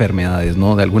muchas enfermedades,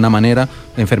 ¿no? De alguna manera,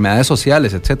 enfermedades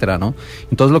sociales, etcétera, ¿no?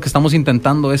 Entonces lo que estamos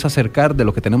intentando es acercar de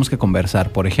lo que tenemos que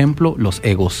conversar. Por ejemplo, los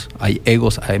egos. Hay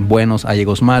egos buenos, hay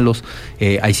egos malos,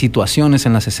 hay situaciones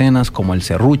en las escenas como el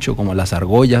serrucho, como las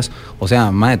argollas. O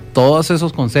sea, todos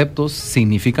esos conceptos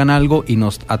significan algo y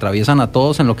nos atraviesan a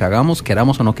todos en lo que hagamos,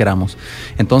 queramos o no queramos.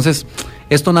 Entonces,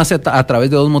 esto nace a través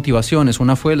de dos motivaciones.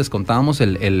 Una fue, les contábamos,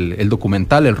 el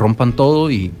documental, el Rompan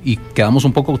Todo, y quedamos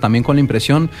un poco también con la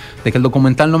impresión de que el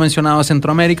documental no mencionaba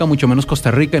Centroamérica, mucho menos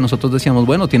Costa Rica, y nosotros decíamos,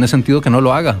 bueno, tiene sentido que no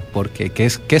lo haga, porque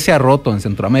 ¿qué se ha roto en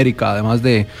Centroamérica, además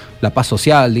de la paz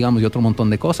social, digamos, y otro montón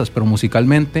de cosas, pero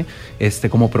musicalmente,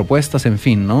 como propuestas, en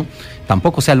fin, ¿no?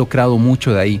 Tampoco se ha lucrado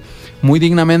mucho de ahí. Muy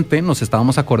dignamente nos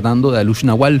estábamos acordando de Alush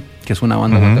Nahual, que es una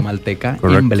banda guatemalteca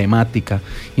emblemática,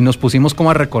 y nos pusimos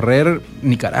como a recorrer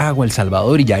Nicaragua, El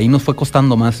Salvador, y ahí nos fue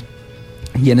costando más.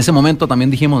 Y en ese momento también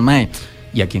dijimos, mae,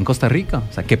 ¿y aquí en Costa Rica?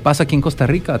 O sea, ¿qué pasa aquí en Costa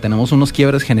Rica? Tenemos unos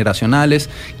quiebres generacionales,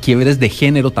 quiebres de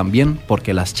género también,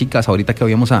 porque las chicas, ahorita que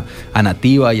oímos a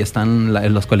Nativa y están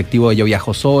en los colectivos de Yo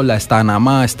Viajo Sola, está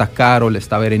Anamá, está Carol,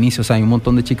 está Berenice, o sea, hay un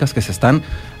montón de chicas que se están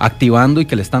activando y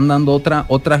que le están dando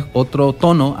otro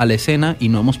tono a la escena, y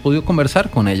no hemos podido conversar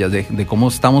con ellas de cómo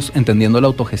estamos entendiendo la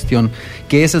autogestión,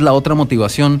 que esa es la otra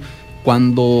motivación.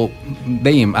 Cuando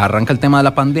arranca el tema de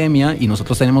la pandemia y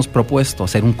nosotros tenemos propuesto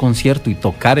hacer un concierto y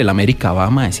tocar el América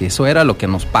Bama, si eso era lo que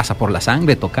nos pasa por la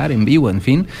sangre, tocar en vivo, en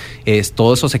fin,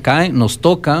 todo eso se cae, nos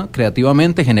toca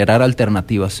creativamente generar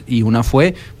alternativas, y una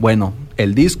fue, bueno,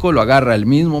 el disco lo agarra el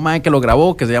mismo mae que lo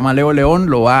grabó, que se llama Leo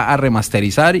León, lo va a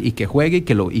remasterizar y que juegue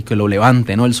y que lo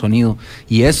levante, ¿no? El sonido.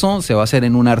 Y eso se va a hacer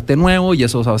en un arte nuevo, y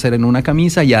eso se va a hacer en una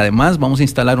camisa, y además vamos a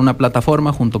instalar una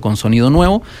plataforma junto con Sonido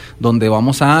Nuevo, donde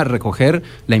vamos a recoger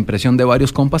la impresión de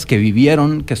varios compas que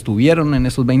vivieron, que estuvieron en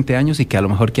esos 20 años y que a lo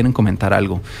mejor quieren comentar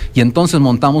algo. Y entonces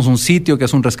montamos un sitio que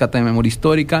es un rescate de memoria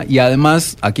histórica, y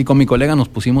además aquí con mi colega nos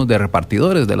pusimos de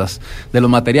repartidores de los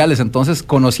materiales. Entonces,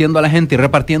 conociendo a la gente y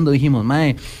repartiendo, dijimos,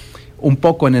 mae, un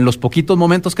poco en los poquitos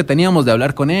momentos que teníamos de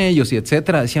hablar con ellos y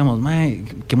etcétera, decíamos, mae,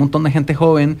 qué montón de gente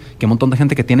joven, qué montón de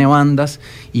gente que tiene bandas,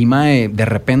 y mae, de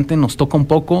repente nos toca un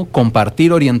poco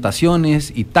compartir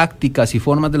orientaciones y tácticas y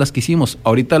formas de las que hicimos.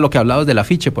 Ahorita lo que hablabas del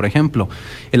afiche, por ejemplo,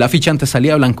 el afiche antes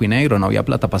salía blanco y negro, no había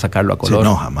plata para sacarlo a color. Sí,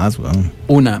 no, jamás, weón.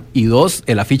 Una, y dos,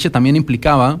 el afiche también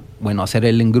implicaba, bueno, hacer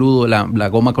el engrudo, la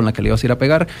goma con la que le ibas a ir a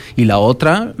pegar, y la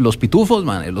otra, los pitufos,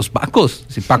 man, los pacos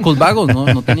vagos,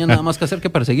 no tenían nada más que hacer que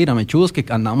perseguir a mechudos que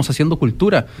andábamos haciendo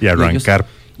cultura. Y arrancar.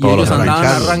 Y ellos andaban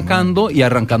arrancando y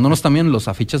arrancándonos también los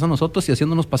afiches a nosotros y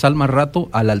haciéndonos pasar más rato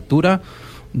a la altura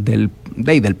del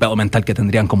pedo mental que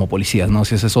tendrían como policías, ¿no?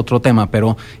 Si ese es otro tema,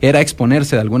 pero era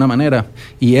exponerse de alguna manera.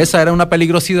 Y esa era una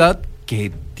peligrosidad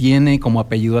que tiene como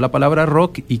apellido la palabra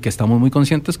rock, y que estamos muy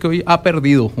conscientes que hoy ha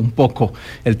perdido un poco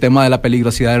el tema de la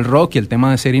peligrosidad del rock y el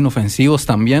tema de ser inofensivos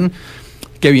también,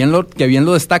 que bien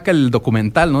lo destaca el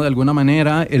documental, ¿no? De alguna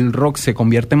manera el rock se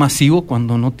convierte masivo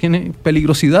cuando no tiene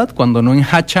peligrosidad, cuando no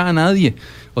enhacha a nadie.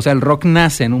 O sea, el rock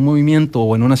nace en un movimiento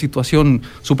o en una situación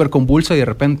súper convulsa y de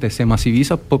repente se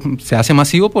masiviza, se hace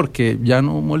masivo porque ya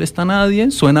no molesta a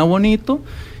nadie, suena bonito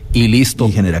y listo.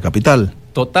 Y genera capital.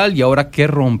 Total, ¿y ahora qué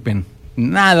rompen?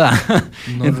 Nada.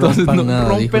 Entonces no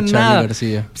rompen nada.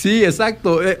 García. Sí,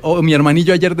 exacto. Mi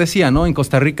hermanillo ayer decía, ¿no? En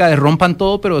Costa Rica rompan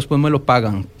todo, pero después me lo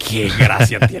pagan. Qué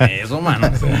gracia tiene eso, mano.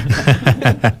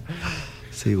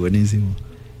 Sí, buenísimo.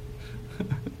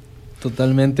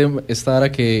 Totalmente. Esta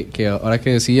hora que ahora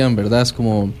que decían, ¿verdad? Es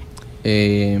como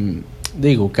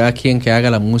cada quien que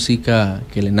haga la música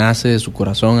que le nace de su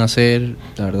corazón hacer.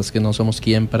 La verdad es que no somos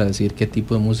quien para decir qué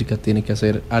tipo de música tiene que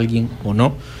hacer alguien o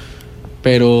no.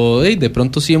 Pero de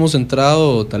pronto sí hemos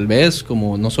entrado, tal vez,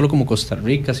 como no solo como Costa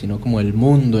Rica, sino como el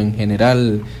mundo en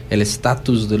general, el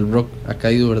estatus del rock ha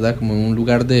caído, ¿verdad? Como en un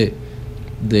lugar de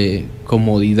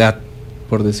comodidad,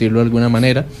 por decirlo de alguna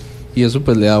manera, y eso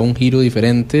pues le da un giro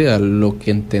diferente a lo que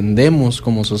entendemos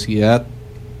como sociedad,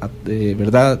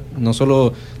 ¿verdad? No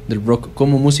solo del rock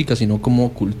como música, sino como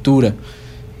cultura.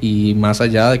 Y más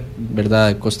allá, ¿verdad?,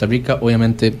 de Costa Rica,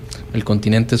 obviamente el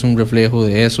continente es un reflejo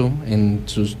de eso en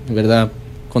sus, ¿verdad?,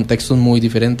 contextos muy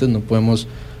diferentes. No podemos,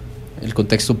 el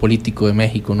contexto político de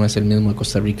México no es el mismo de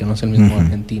Costa Rica, no es el mismo de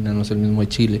Argentina, no es el mismo de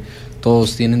Chile.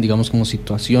 Todos tienen, digamos, como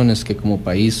situaciones que como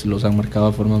país los han marcado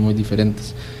de formas muy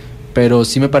diferentes. Pero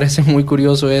sí me parece muy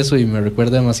curioso eso, y me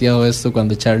recuerda demasiado esto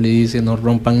cuando Charlie dice no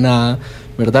rompan nada,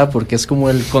 ¿verdad? Porque es como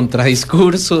el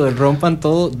contradiscurso de rompan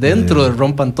todo dentro de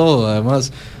rompan todo,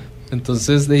 además.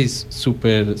 Entonces,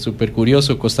 súper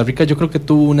curioso. Costa Rica yo creo que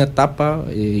tuvo una etapa,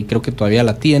 y creo que todavía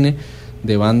la tiene,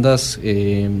 de bandas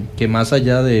que más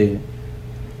allá de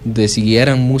si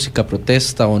eran música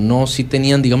protesta o no, sí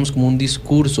tenían, digamos, como un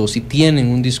discurso, sí tienen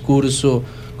un discurso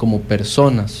como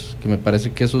personas, que me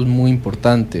parece que eso es muy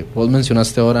importante. Vos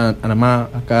mencionaste ahora a Namá,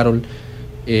 a Carol,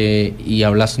 y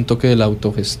hablaste un toque de la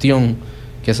autogestión,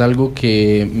 que es algo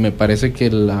que me parece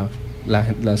que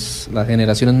las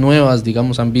generaciones nuevas,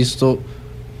 digamos, han visto,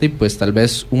 y pues tal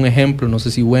vez un ejemplo, no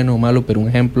sé si bueno o malo, pero un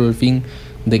ejemplo al fin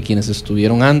de quienes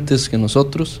estuvieron antes que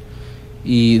nosotros,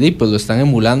 y pues lo están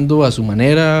emulando a su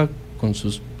manera, con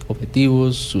sus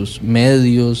objetivos, sus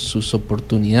medios, sus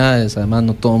oportunidades. Además,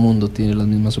 no todo el mundo tiene las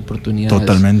mismas oportunidades.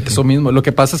 Totalmente. Eso mismo. Lo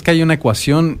que pasa es que hay una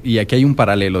ecuación, y aquí hay un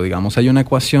paralelo, digamos. Hay una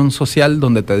ecuación social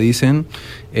donde te dicen,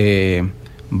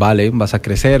 vale, vas a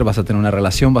crecer, vas a tener una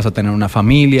relación, vas a tener una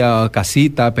familia,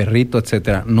 casita, perrito,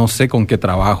 etcétera. No sé con qué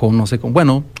trabajo, no sé con...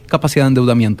 Bueno, capacidad de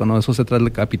endeudamiento, ¿no? Eso se trata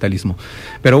del capitalismo.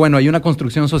 Pero bueno, hay una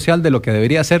construcción social de lo que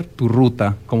debería ser tu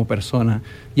ruta como persona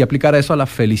y aplicar eso a la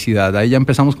felicidad. Ahí ya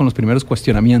empezamos con los primeros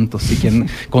cuestionamientos. Si quien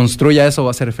construya eso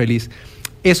va a ser feliz.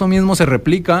 Eso mismo se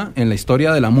replica en la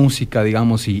historia de la música,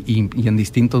 digamos, y en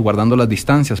distintos, guardando las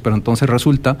distancias, pero entonces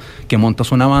resulta que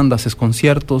montas una banda, haces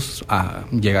conciertos,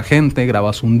 llega gente,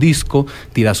 grabas un disco,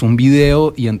 tiras un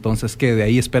video, y entonces que de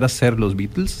ahí esperas ser los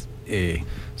Beatles.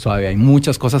 Suave, hay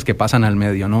muchas cosas que pasan al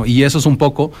medio, ¿no? Y eso es un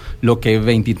poco lo que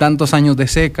 20 y tantos años de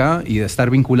seca y de estar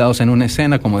vinculados en una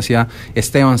escena, como decía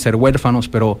Esteban, ser huérfanos,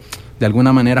 pero de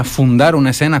alguna manera fundar una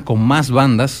escena con más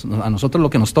bandas. A nosotros lo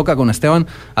que nos toca con Esteban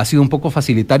ha sido un poco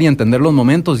facilitar y entender los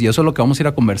momentos, y eso es lo que vamos a ir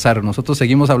a conversar. Nosotros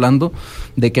seguimos hablando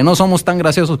de que no somos tan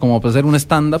graciosos como para hacer un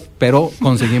stand-up, pero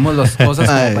conseguimos las cosas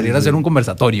como para ir a hacer un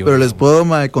conversatorio. Pero les puedo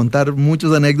contar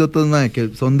muchas anécdotas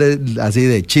que son así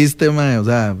de chiste, o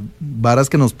sea, varas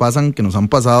que nos pasan, que nos han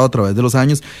pasado a través de los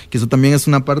años, que eso también es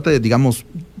una parte de, digamos,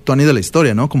 Tony, de la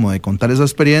historia, ¿no? Como de contar esas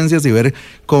experiencias y ver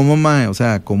cómo, o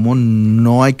sea, cómo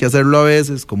no hay que hacerlo a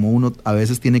veces, cómo uno a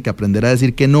veces tiene que aprender a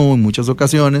decir que no en muchas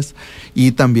ocasiones,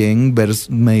 y también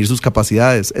medir sus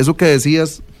capacidades. Eso que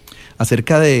decías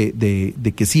acerca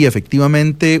de que sí,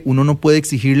 efectivamente, uno no puede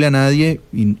exigirle a nadie,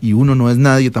 y uno no es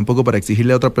nadie tampoco para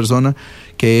exigirle a otra persona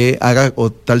que haga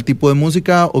o tal tipo de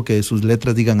música o que sus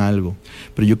letras digan algo.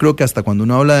 Pero yo creo que hasta cuando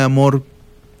uno habla de amor,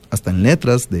 hasta en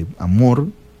letras de amor,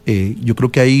 yo creo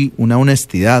que hay una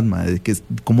honestidad, de que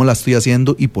cómo la estoy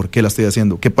haciendo y por qué la estoy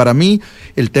haciendo. Que para mí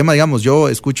el tema, digamos, yo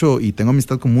escucho y tengo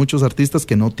amistad con muchos artistas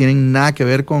que no tienen nada que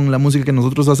ver con la música que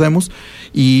nosotros hacemos,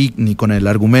 y ni con el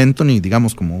argumento, ni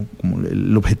digamos como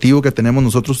el objetivo que tenemos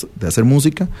nosotros de hacer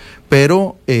música,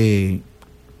 pero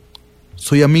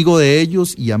soy amigo de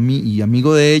ellos y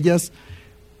amigo de ellas,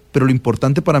 pero lo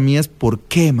importante para mí es por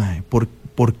qué, por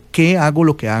qué hago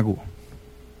lo que hago.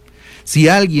 Si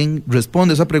alguien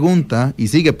responde esa pregunta y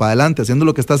sigue para adelante haciendo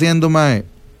lo que está haciendo, va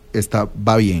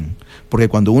bien. Porque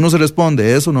cuando uno se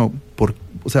responde eso,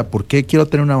 o sea, ¿por qué quiero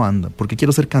tener una banda? ¿Por qué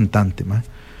quiero ser cantante?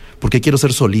 ¿Por qué quiero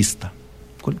ser solista?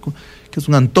 ¿Que es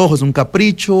un antojo, es un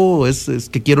capricho, es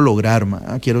que quiero lograr?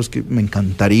 Es que me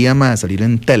encantaría salir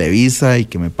en Televisa y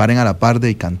que me paren a la par de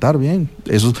y cantar bien.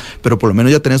 Eso, pero por lo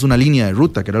menos ya tenés una línea de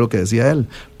ruta, que era lo que decía él.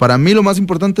 Para mí lo más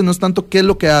importante no es tanto qué es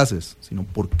lo que haces, sino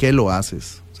por qué lo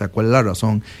haces. O sea, cuál es la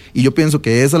razón. Y yo pienso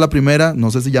que esa es la primera,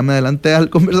 no sé si ya me adelanté al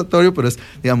conversatorio, pero es,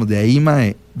 digamos, de ahí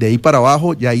para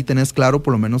abajo, ya ahí tenés claro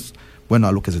por lo menos, bueno,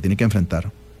 a lo que se tiene que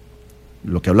enfrentar.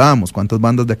 Lo que hablábamos, cuántas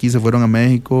bandas de aquí se fueron a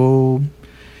México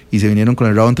y se vinieron con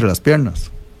el rabo entre las piernas.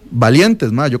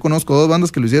 Valientes, yo conozco 2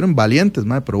 bandas que lo hicieron valientes,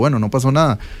 pero bueno, no pasó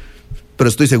nada. Pero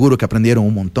estoy seguro que aprendieron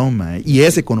un montón, y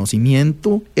ese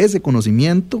conocimiento,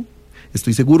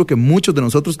 estoy seguro que muchos de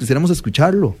nosotros quisiéramos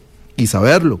escucharlo y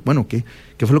saberlo. Bueno, ¿qué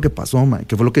fue lo que pasó,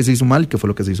 qué fue lo que se hizo mal, qué fue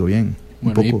lo que se hizo bien?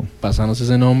 Bueno, un poco. Y pasanos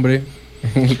ese nombre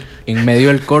en medio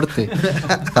del corte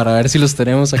para ver si los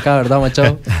tenemos acá, ¿verdad,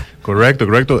 Machado? Correcto.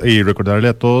 Y recordarle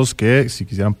a todos que si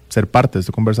quisieran ser parte de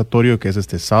este conversatorio, que es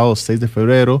este sábado 6 de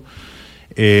febrero,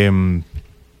 pueden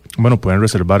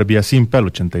reservar vía Simpe al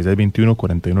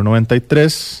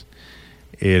 8621-4193.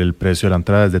 El precio de la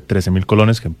entrada es de 13,000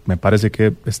 colones, que me parece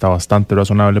que está bastante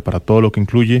razonable para todo lo que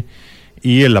incluye,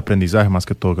 y el aprendizaje más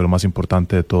que todo, que es lo más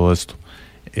importante de todo esto.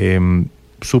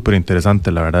 Súper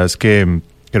interesante, la verdad es que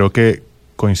creo que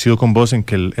coincido con vos en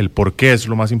que el por qué es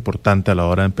lo más importante a la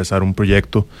hora de empezar un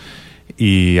proyecto,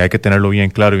 y hay que tenerlo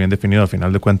bien claro y bien definido. Al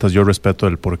final de cuentas, yo respeto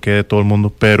el porqué de todo el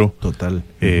mundo, pero total.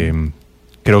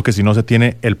 Creo que si no se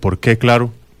tiene el porqué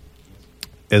claro,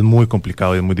 es muy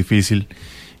complicado y es muy difícil,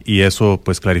 y eso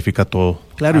pues clarifica todo.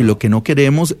 Claro, y lo que no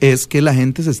queremos es que la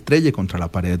gente se estrelle contra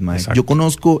la pared, Yo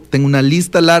tengo una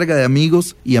lista larga de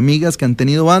amigos y amigas que han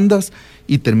tenido bandas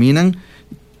y terminan.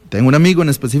 Tengo un amigo en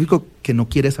específico que no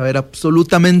quiere saber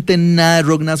absolutamente nada de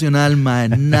rock nacional,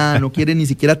 nada, no quiere ni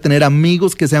siquiera tener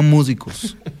amigos que sean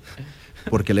músicos,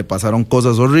 porque le pasaron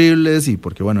cosas horribles y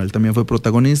porque, bueno, él también fue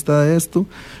protagonista de esto,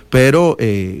 pero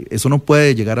eso no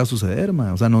puede llegar a suceder,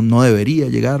 o sea, no debería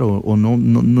llegar, o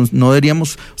no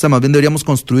deberíamos, o sea, más bien deberíamos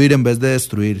construir en vez de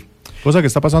destruir. Cosa que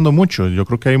está pasando mucho. Yo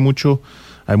creo que hay mucho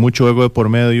ego de por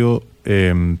medio.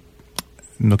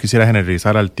 No quisiera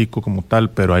generalizar al tico como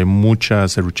tal, pero hay mucha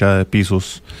serruchada de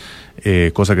pisos,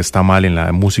 cosa que está mal. En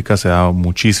la música se da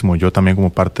muchísimo. Yo también,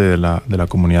 como parte de la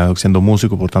comunidad, siendo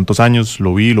músico por tantos años,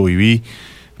 lo viví.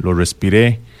 lo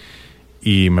respiré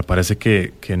y me parece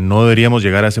que no deberíamos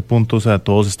llegar a ese punto. O sea,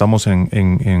 todos estamos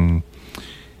en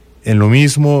lo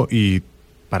mismo y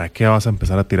 ¿para qué vas a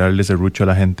empezar a tirarle serrucho a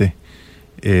la gente?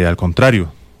 Al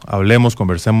contrario, hablemos,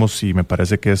 conversemos y me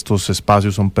parece que estos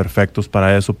espacios son perfectos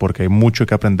para eso porque hay mucho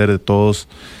que aprender de todos.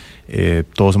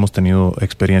 Todos hemos tenido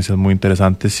experiencias muy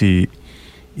interesantes y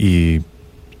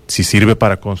si sirve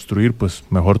para construir, pues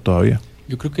mejor todavía.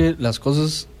 Yo creo que las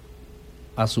cosas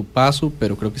a su paso,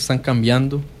 pero creo que están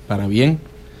cambiando para bien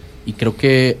y creo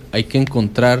que hay que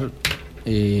encontrar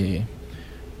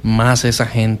más esa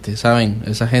gente, ¿saben?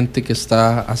 Esa gente que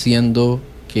está haciendo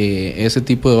que ese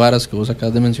tipo de varas que vos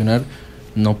acabas de mencionar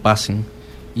no pasen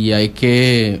y hay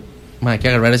que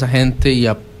agarrar a esa gente y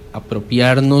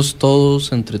apropiarnos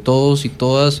todos, entre todos y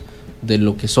todas, de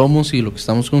lo que somos y lo que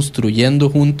estamos construyendo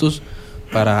juntos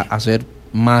para hacer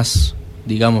más,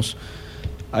 digamos.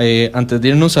 Antes de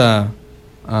irnos a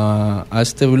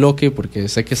este bloque, porque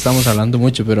sé que estamos hablando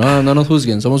mucho, pero no nos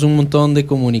juzguen, somos un montón de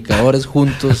comunicadores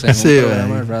juntos en un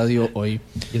programa de radio hoy.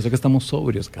 Y eso que estamos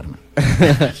sobrios, Carmen.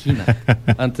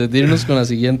 Antes de irnos con la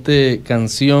siguiente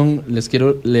canción, les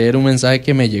quiero leer un mensaje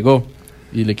que me llegó.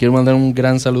 Y le quiero mandar un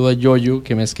gran saludo a Yoyo,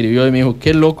 que me escribió y me dijo,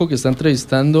 qué loco que está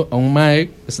entrevistando a un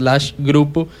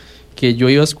mae/grupo que yo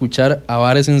iba a escuchar a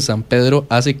bares en San Pedro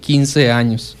hace 15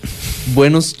 años.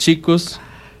 Buenos chicos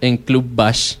en Club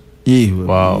Bash.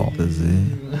 Wow. Pues,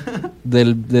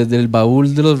 desde el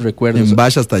baúl de los recuerdos. En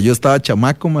Bash hasta yo estaba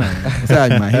chamaco, man. O sea,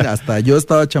 imagina, hasta yo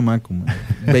estaba chamaco, man.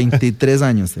 23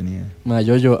 años tenía.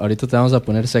 Yoyo, ahorita te vamos a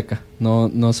poner seca.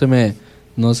 No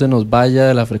se nos vaya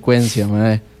de la frecuencia,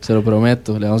 mae. Se lo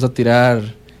prometo. Le vamos a tirar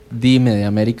Dime de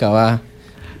América Va.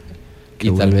 Qué y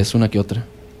bueno. Tal vez una que otra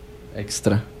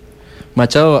extra.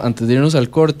 Machado, antes de irnos al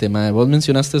corte, mae, vos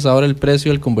mencionaste ahora el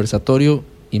precio del conversatorio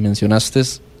y mencionaste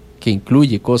que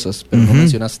incluye cosas, pero no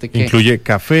mencionaste qué. Incluye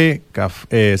café,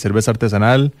 cerveza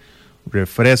artesanal,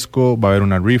 refresco, va a haber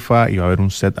una rifa y va a haber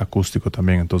un set acústico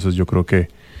también. Entonces yo creo que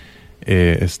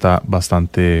está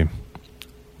bastante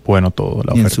bueno todo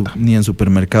la oferta. Ni en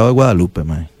supermercado de Guadalupe,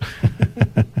 mae.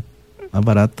 Más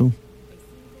barato.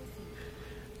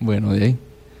 Bueno, de ahí.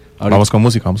 Ahora, vamos con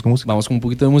música. Vamos con un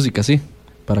poquito de música, sí,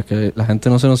 para que la gente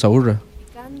no se nos aburra.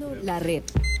 La red.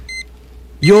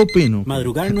 Yo opino.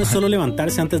 Madrugar no es solo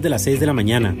levantarse antes de las 6 de la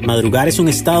mañana. Madrugar es un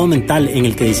estado mental en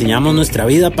el que diseñamos nuestra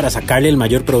vida para sacarle el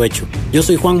mayor provecho. Yo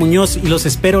soy Juan Muñoz y los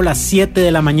espero a las 7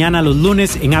 de la mañana los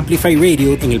lunes en Amplify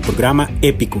Radio en el programa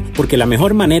Épico, porque la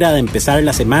mejor manera de empezar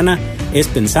la semana es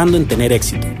pensando en tener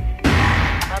éxito.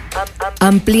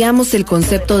 Ampliamos el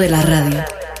concepto de la radio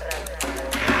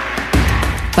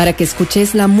para que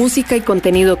escuches la música y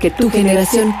contenido que tu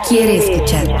generación quiere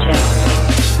escuchar.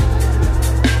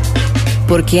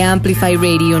 Porque Amplify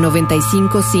Radio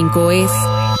 95.5 es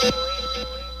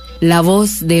la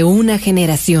voz de una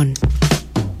generación.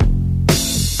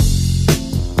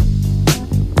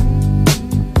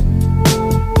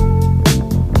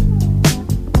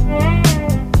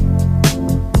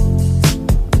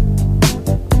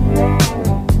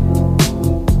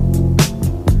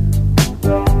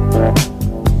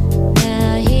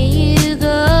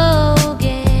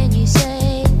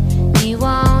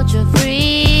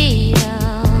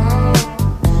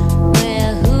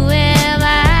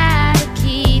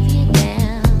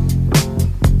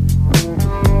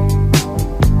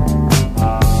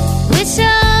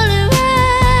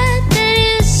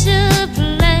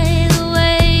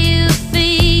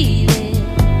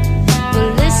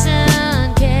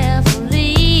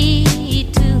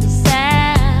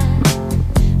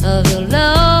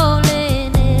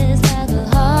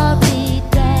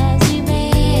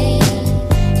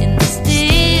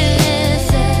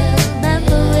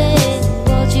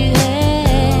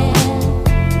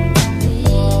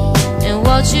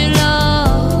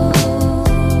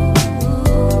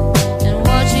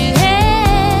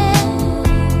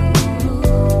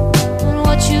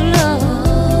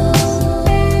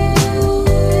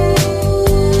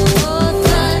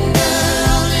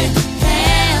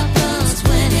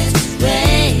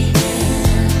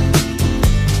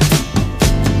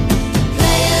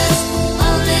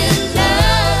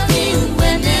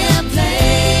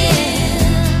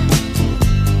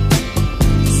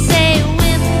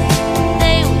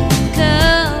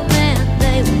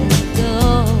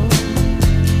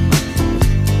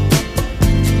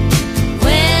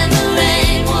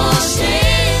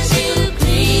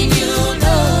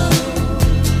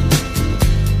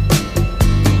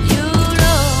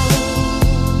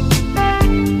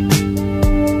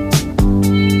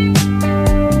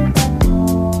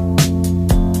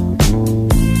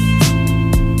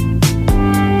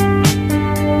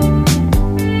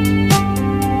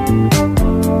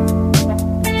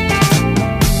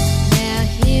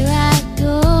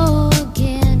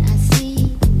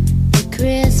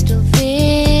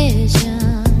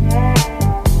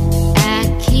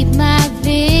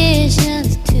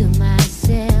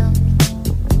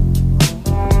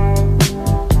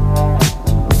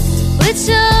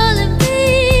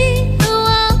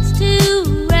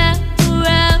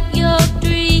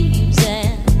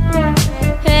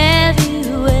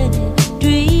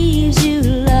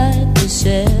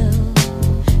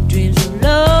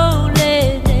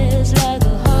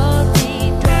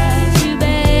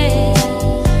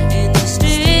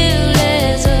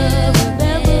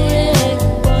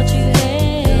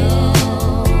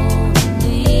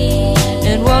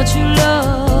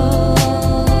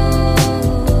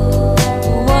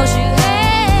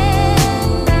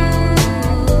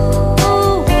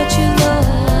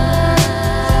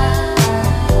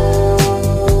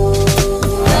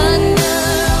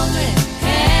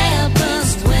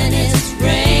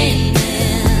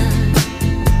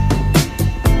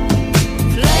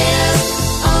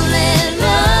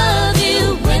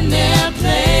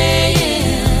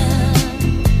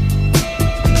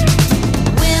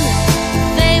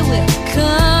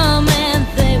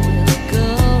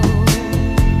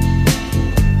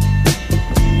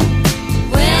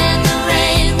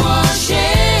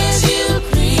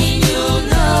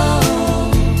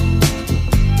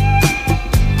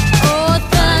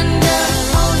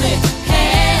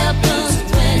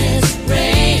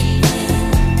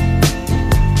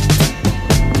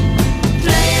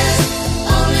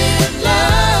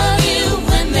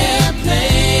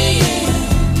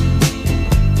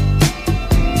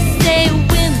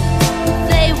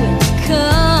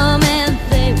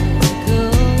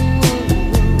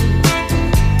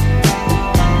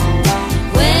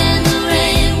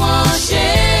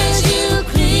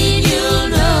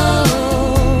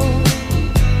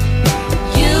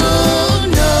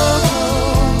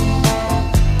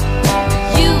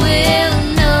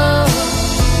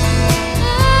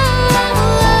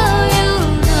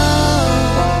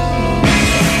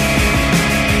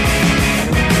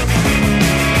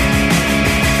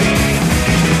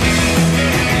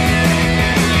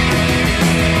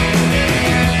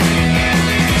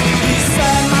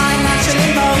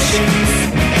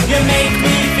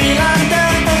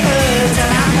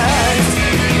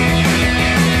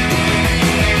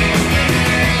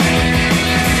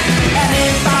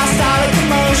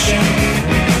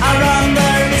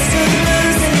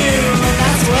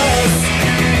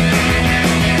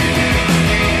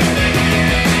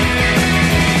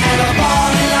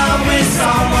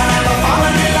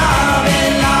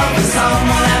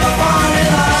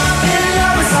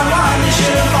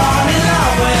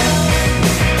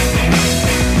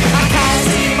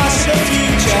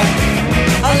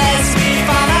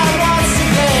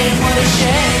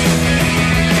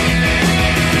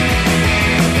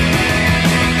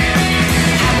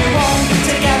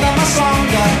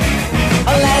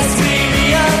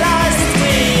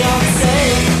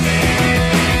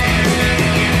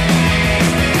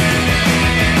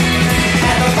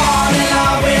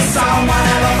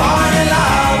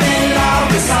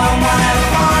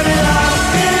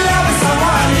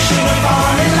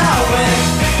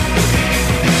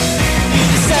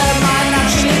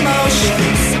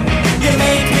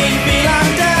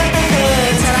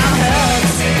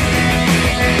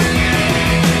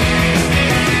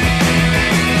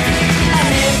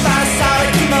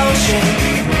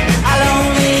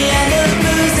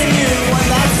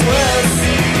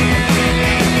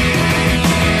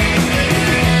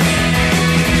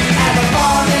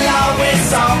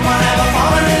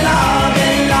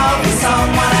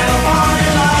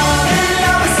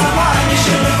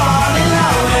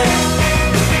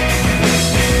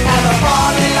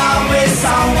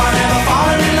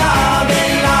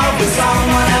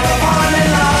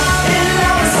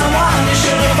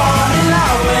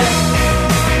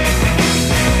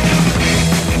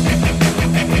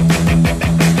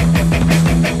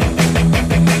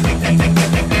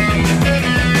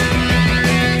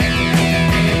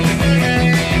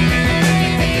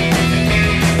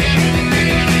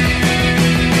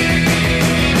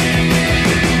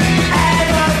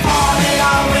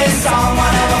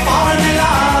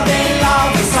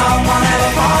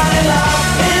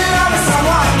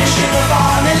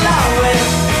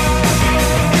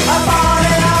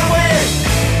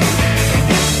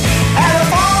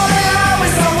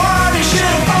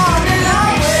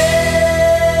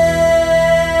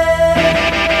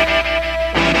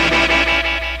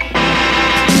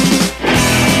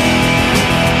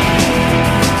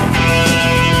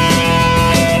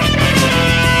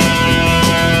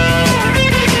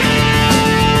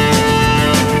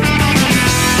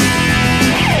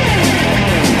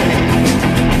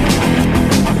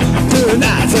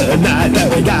 tonight's the night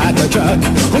that we got the truck.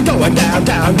 We're going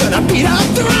downtown, gonna beat up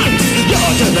the drunks.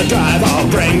 You're to the drive, I'll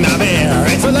bring the beer.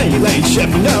 It's a late, late ship,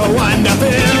 no one to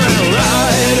fear. And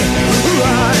ride,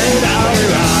 ride, I'll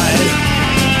ride.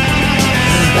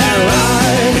 And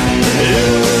ride, you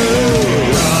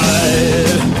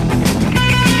ride.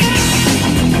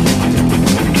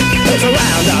 It's a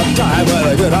round-up time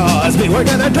with a good horse. We're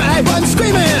gonna drive one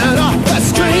screaming off the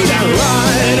street and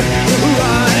ride,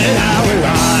 ride, how we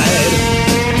ride.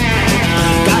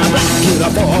 Got a black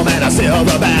uniform and a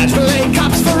silver badge. Play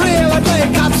cops for real and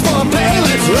play cops for pay.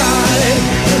 Let's ride,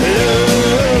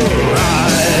 ride.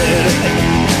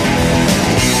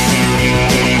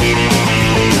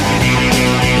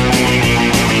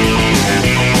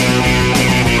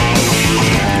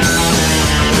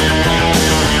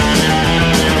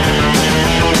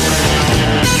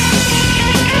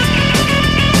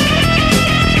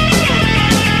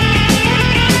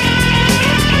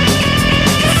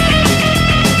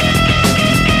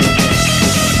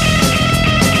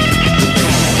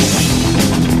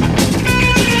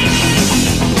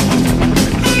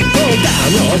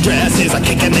 Your dress is a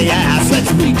kick in the ass.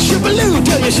 Let's reach your balloon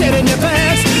till you're shit in your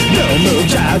pants. No move,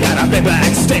 child, got a big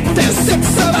black stick. There's 6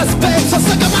 of us, babe, so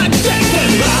suck on my dick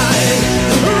and ride,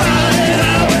 ride,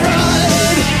 how we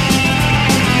ride.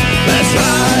 Let's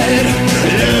ride,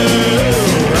 you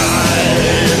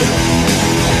ride.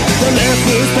 The left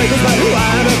newspapers by who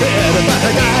I'm a bit, but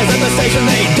the guys at the station,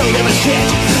 they don't give a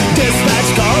shit. Dispatch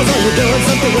calls, are you doing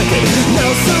something wicked? No,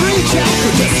 sorry, Jack,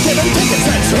 we're just giving tickets.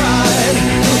 Let's ride,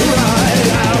 ride,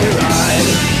 how we ride.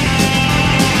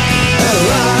 And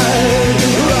ride,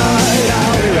 ride,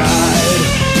 how we ride.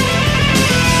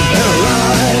 And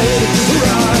ride,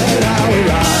 ride, how we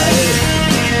ride.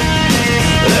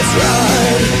 Let's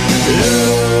ride,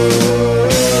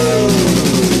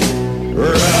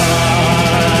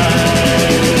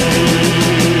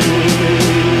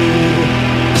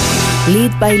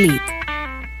 Lead by Lead.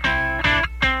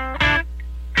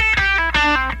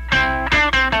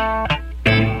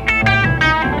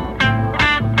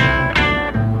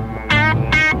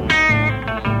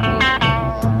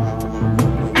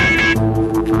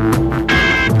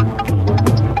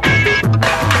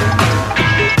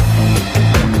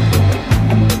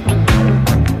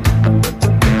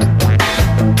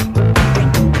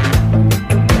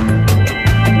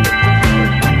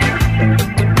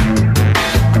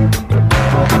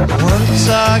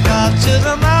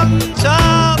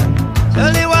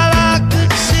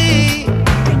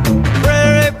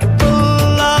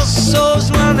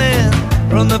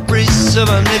 Of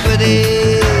iniquity.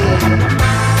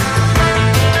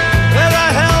 Where the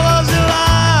hell was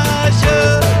Elijah?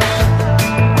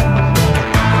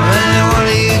 And what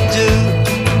do you do?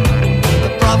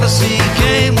 The prophecy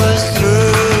came was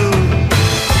through.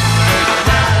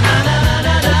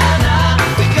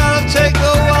 We gotta take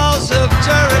the walls of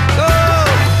Jericho.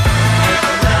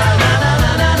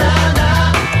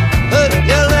 Put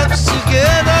your lips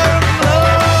together.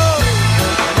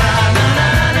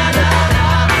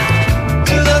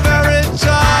 To the very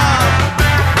top.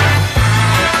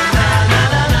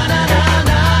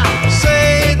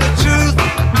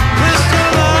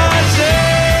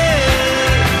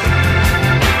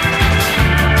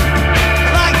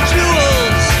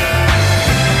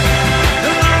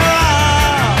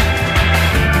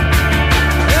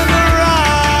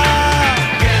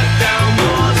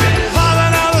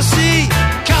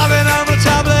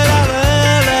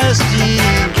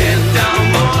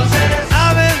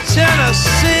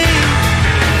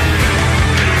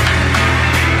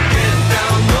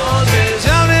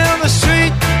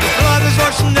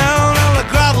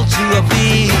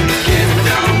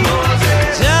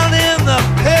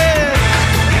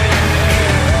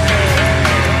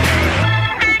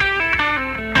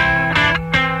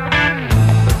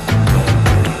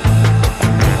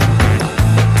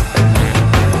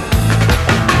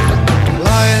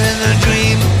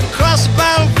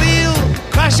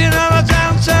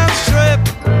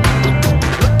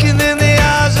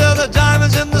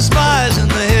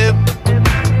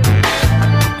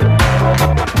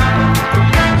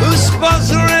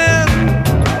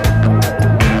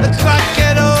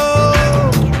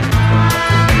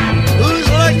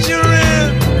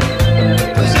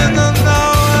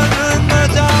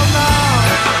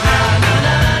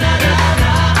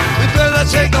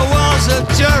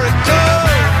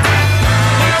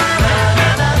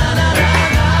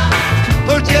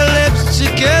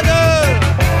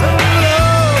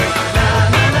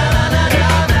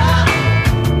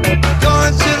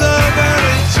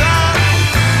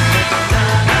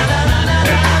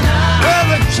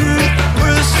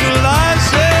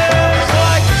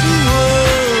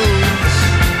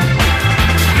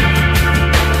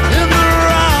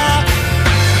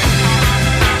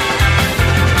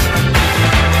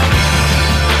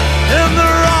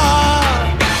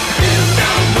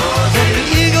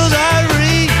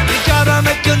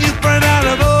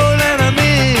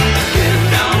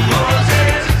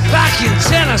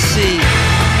 sea.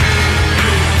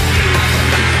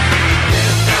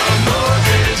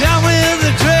 Down with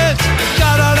the drift,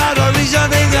 got a lot of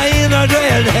reasoning in a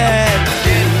dreadhead.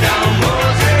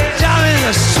 Down in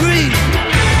the street.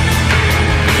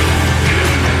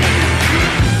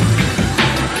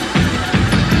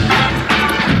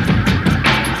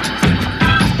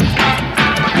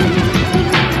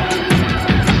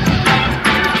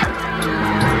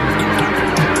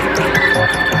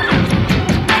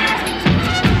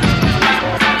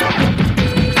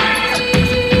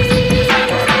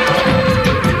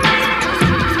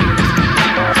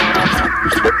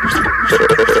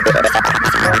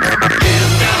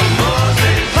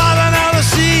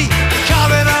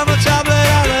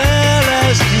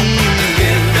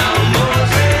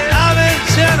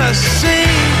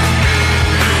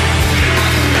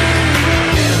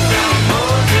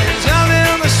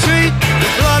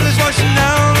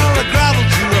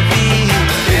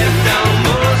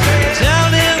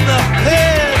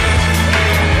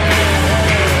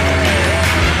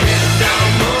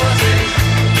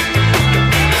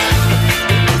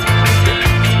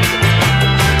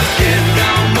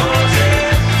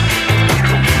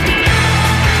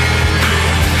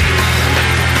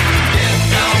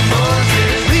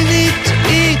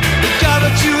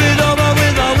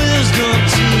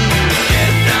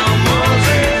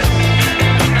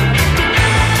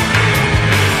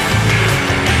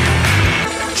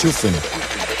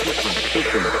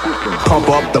 Pump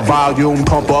up the volume,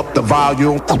 pump up the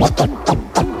volume.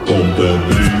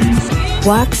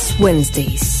 Wax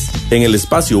Wednesdays. En el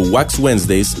espacio Wax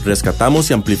Wednesdays rescatamos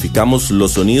y amplificamos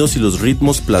los sonidos y los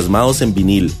ritmos plasmados en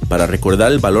vinil para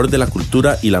recordar el valor de la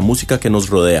cultura y la música que nos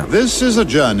rodea. This is a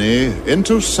journey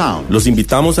into sound. Los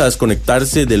invitamos a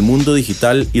desconectarse del mundo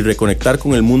digital y reconectar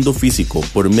con el mundo físico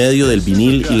por medio del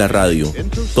vinil y la radio.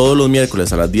 Todos los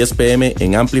miércoles a las 10 p.m.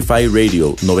 en Amplify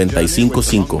Radio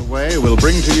 95.5.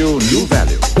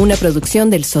 Una producción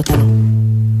del Sótano.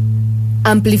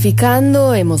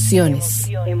 Amplificando emociones.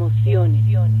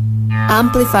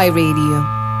 Amplify Radio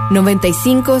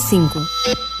 95.5.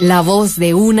 La voz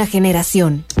de una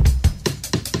generación.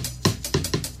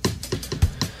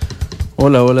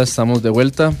 Hola, estamos de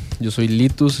vuelta. Yo soy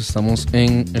Litus, estamos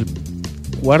en el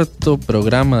cuarto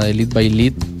programa de Lead by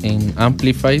Lead en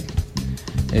Amplify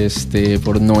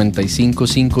por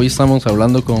 95.5. Hoy estamos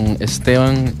hablando con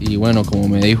Esteban y bueno, como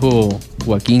me dijo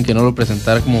Joaquín que no lo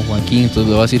presentara como Joaquín, entonces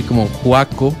lo voy a decir como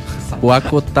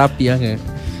Joaco Tapia.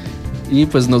 Y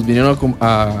pues nos vinieron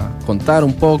a contar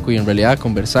un poco y en realidad a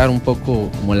conversar un poco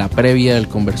como la previa del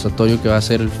conversatorio que va a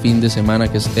ser el fin de semana,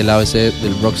 que es el ABC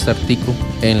del Rockstar Tico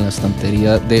en la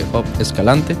estantería de Hub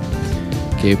Escalante,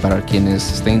 que para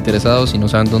quienes estén interesados y no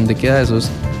saben dónde queda, eso es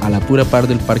a la pura par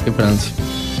del Parque Francia.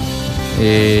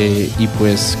 Y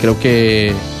pues creo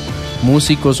que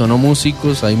músicos o no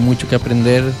músicos, hay mucho que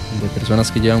aprender de personas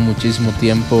que llevan muchísimo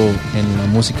tiempo en la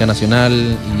música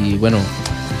nacional y bueno,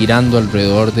 girando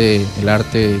alrededor del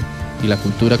arte y la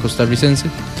cultura costarricense.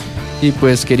 Y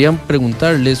pues quería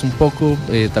preguntarles un poco,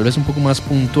 tal vez un poco más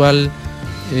puntual,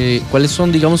 cuáles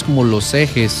son, digamos, como los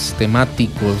ejes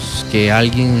temáticos que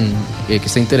alguien que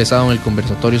esté interesado en el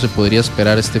conversatorio se podría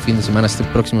esperar este fin de semana, este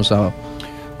próximo sábado.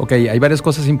 Ok, hay varias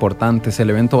cosas importantes. El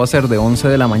evento va a ser de 11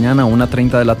 de la mañana a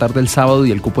 1:30 de la tarde el sábado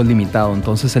y el cupo es limitado.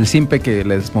 Entonces el SIMPE que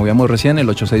les movíamos recién, el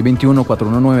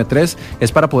 8621-4193,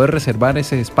 es para poder reservar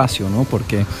ese espacio, ¿no?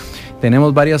 Porque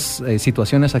tenemos varias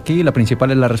situaciones aquí, la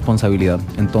principal es la responsabilidad.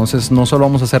 Entonces no solo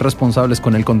vamos a ser responsables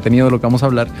con el contenido de lo que vamos a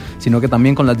hablar, sino que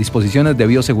también con las disposiciones de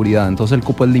bioseguridad. Entonces el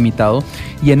cupo es limitado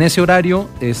y en ese horario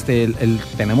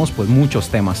tenemos pues muchos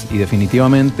temas y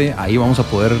definitivamente ahí vamos a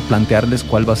poder plantearles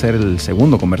cuál va a ser el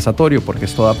segundo conversatorio, porque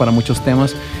esto da para muchos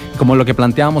temas. Como lo que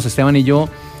planteábamos Esteban y yo,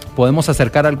 podemos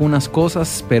acercar algunas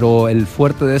cosas, pero el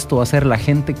fuerte de esto va a ser la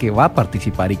gente que va a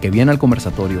participar y que viene al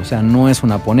conversatorio. O sea, no es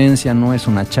una ponencia, no es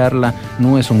una charla,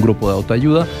 no es un grupo de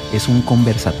autoayuda, es un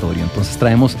conversatorio. Entonces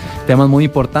traemos temas muy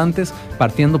importantes,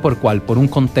 partiendo por cuál, por un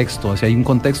contexto. O sea, hay un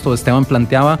contexto, Esteban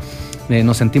planteaba,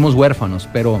 nos sentimos huérfanos,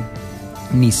 pero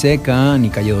ni Seca, ni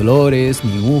Calle Dolores,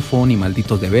 ni UFO, ni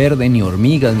Malditos de Verde, ni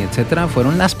Hormigas, ni etcétera,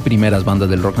 fueron las primeras bandas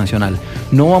del rock nacional.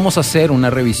 No vamos a hacer una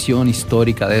revisión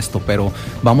histórica de esto, pero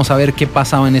vamos a ver qué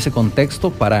pasaba en ese contexto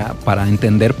para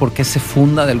entender por qué se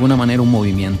funda de alguna manera un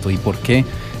movimiento y por qué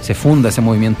se funda ese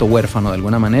movimiento huérfano de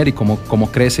alguna manera y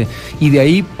cómo crece. Y de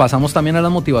ahí pasamos también a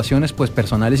las motivaciones pues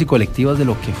personales y colectivas de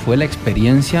lo que fue la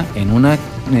experiencia en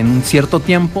un cierto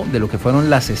tiempo, de lo que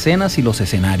fueron las escenas y los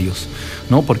escenarios,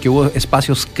 ¿no? Porque hubo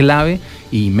espacios clave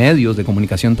y medios de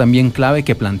comunicación también clave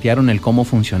que plantearon el cómo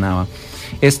funcionaba.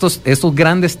 estos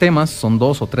grandes temas, son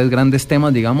 2 o 3 grandes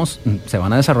temas, digamos, se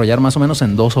van a desarrollar más o menos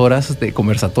en 2 horas de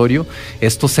conversatorio.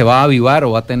 Esto se va a avivar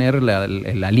o va a tener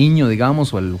el aliño,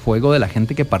 digamos, o el fuego de la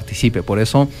gente que participe. Por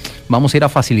eso vamos a ir a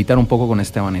facilitar un poco con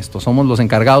Esteban esto. Somos los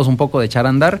encargados un poco de echar a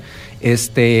andar.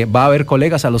 Va a haber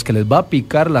colegas a los que les va a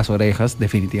picar las orejas,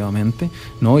 definitivamente,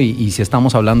 ¿no? Y si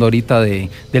estamos hablando ahorita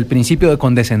del principio de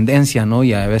condescendencia, ¿no?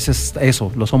 Y a veces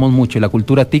eso, lo somos mucho. Y la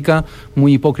cultura tica,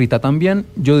 muy hipócrita también.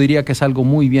 Yo diría que es algo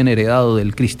muy bien heredado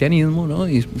del cristianismo, ¿no?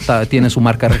 Y tiene su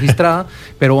marca registrada,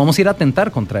 pero vamos a ir a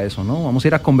atentar contra eso, ¿no? Vamos a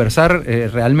ir a conversar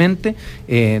realmente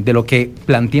de lo que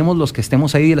planteemos los que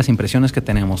estemos ahí y las impresiones que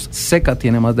tenemos. Seca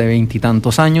tiene más de 20 y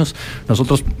tantos años.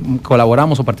 Nosotros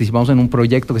colaboramos o participamos en un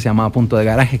proyecto que se llamaba Punto de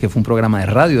Garaje, que fue un programa de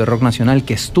radio de rock nacional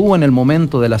que estuvo en el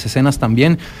momento de las escenas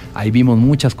también. Ahí vimos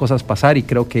muchas cosas pasar y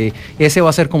creo que ese va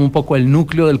a ser como un poco el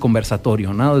núcleo del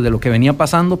conversatorio, ¿no? Desde lo que venía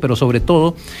pasando, pero sobre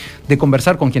todo de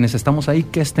conversar con quienes estamos ahí,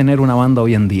 qué es tener una banda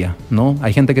hoy en día, ¿no?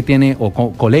 Hay gente que tiene,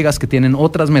 o colegas que tienen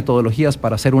otras metodologías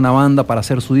para hacer una banda, para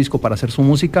hacer su disco, para hacer su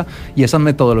música, y esas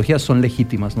metodologías son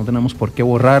legítimas, no tenemos por qué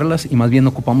borrarlas y más bien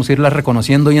ocupamos irlas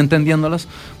reconociendo y entendiéndolas,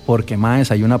 porque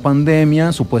más hay una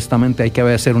pandemia, supuestamente hay que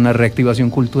hacer una reactivación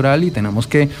cultural y tenemos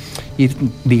que ir,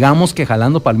 digamos que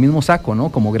jalando para el mismo saco, ¿no?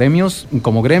 Como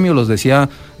gremio, los decía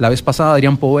la vez pasada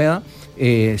Adrián Poveda,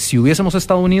 si hubiésemos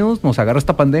estado unidos, nos agarra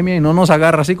esta pandemia y no nos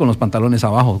agarra así con los pantalones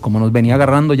abajo, como nos venía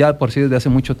agarrando ya por sí desde hace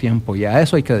mucho tiempo, y a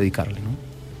eso hay que dedicarle,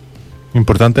 ¿no?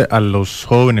 Importante a los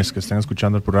jóvenes que estén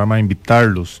escuchando el programa,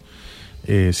 invitarlos.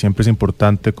 Siempre es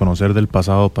importante conocer del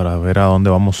pasado para ver a dónde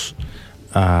vamos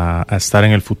a estar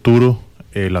en el futuro.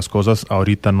 Las cosas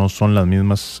ahorita no son las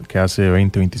mismas que hace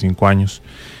 20, 25 años.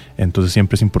 Entonces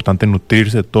siempre es importante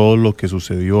nutrirse de todo lo que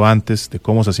sucedió antes, de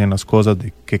cómo se hacían las cosas,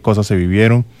 de qué cosas se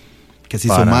vivieron. Que se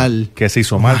hizo mal. Que se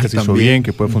hizo mal, que se hizo bien,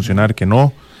 que puede funcionar, que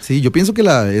no. Sí, yo pienso que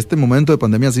este momento de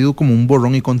pandemia ha sido como un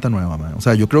borrón y cuenta nueva, man. O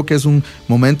sea, yo creo que es un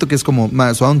momento que es como,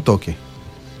 eso da un toque.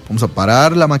 Vamos a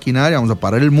parar la maquinaria, vamos a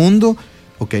parar el mundo.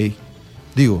 Ok,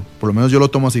 digo, por lo menos yo lo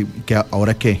tomo así.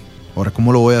 ¿Ahora qué? ¿Ahora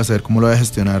cómo lo voy a hacer? ¿Cómo lo voy a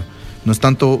gestionar? No es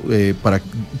tanto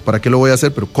para qué lo voy a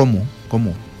hacer, pero ¿cómo?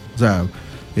 O sea,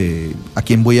 ¿a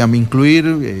quién voy a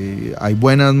incluir? Hay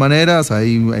buenas maneras,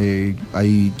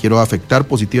 quiero afectar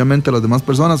positivamente a las demás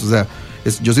personas. O sea,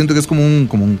 yo siento que es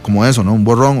como eso, ¿no? Un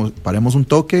borrón, paremos un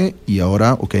toque y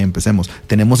ahora, ok, empecemos.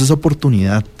 Tenemos esa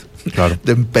oportunidad, claro,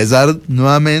 de empezar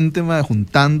nuevamente,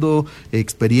 juntando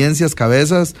experiencias,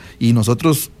 cabezas, y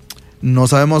nosotros no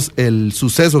sabemos el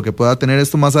suceso que pueda tener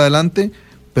esto más adelante,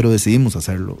 pero decidimos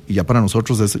hacerlo y ya para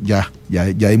nosotros ya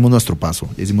dimos nuestro paso,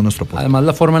 ya hicimos nuestro aporte. Además,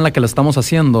 la forma en la que lo estamos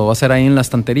haciendo va a ser ahí en la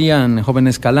estantería, en Joven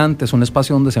Escalante, es un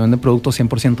espacio donde se venden productos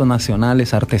 100%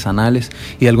 nacionales, artesanales,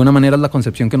 y de alguna manera es la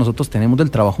concepción que nosotros tenemos del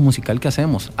trabajo musical que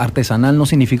hacemos. Artesanal no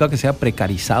significa que sea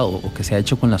precarizado o que sea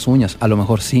hecho con las uñas, a lo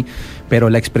mejor sí, pero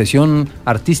la expresión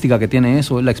artística que tiene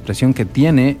eso es la expresión que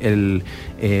tiene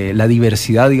la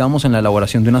diversidad, digamos, en la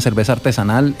elaboración de una cerveza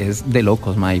artesanal, es de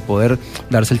locos, y poder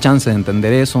darse el chance de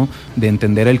entender eso, de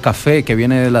entender el café que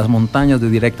viene de las montañas,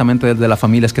 directamente desde las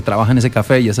familias que trabajan ese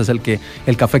café, y ese es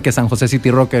el café que San José City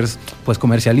Rockers pues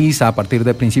comercializa a partir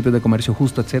de principios de comercio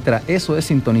justo, etcétera. Eso es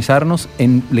sintonizarnos,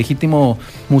 en legítimo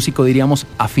músico diríamos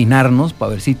afinarnos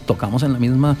para ver si tocamos en la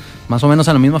misma, más o menos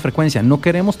en la misma frecuencia. No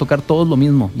queremos tocar todos lo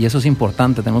mismo y eso es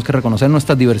importante, tenemos que reconocer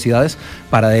nuestras diversidades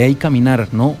para de ahí caminar,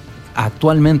 ¿no?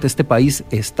 Actualmente este país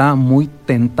está muy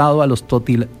tentado a los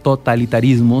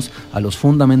totalitarismos, a los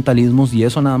fundamentalismos, y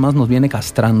eso nada más nos viene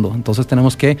castrando. Entonces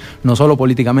tenemos que, no solo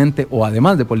políticamente, o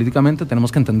además de políticamente, tenemos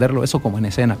que entenderlo eso como en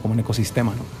escena, como en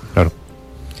ecosistema, ¿no? Claro.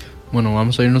 Bueno,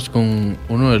 vamos a irnos con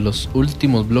uno de los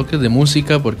últimos bloques de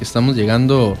música porque estamos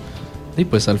llegando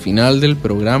pues al final del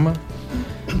programa.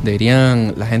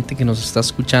 Deberían, la gente que nos está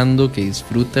escuchando, que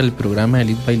disfruta el programa de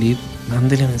Lead by Lead,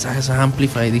 mándele mensajes a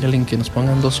Amplify, díganle que nos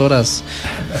pongan 2 horas.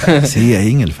 Sí,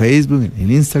 ahí en el Facebook, en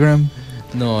Instagram.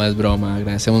 No, es broma,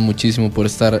 agradecemos muchísimo por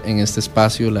estar en este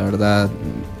espacio, la verdad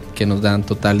que nos dan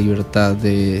total libertad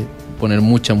de poner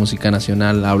mucha música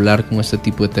nacional, hablar con este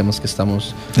tipo de temas que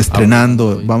estamos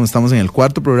estrenando. Estamos en el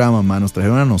 4º programa, nos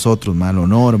trajeron a nosotros, el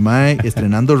honor,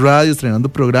 estrenando radio, estrenando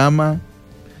programa.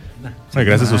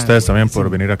 Gracias a ustedes también por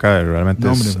venir acá, realmente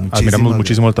admiramos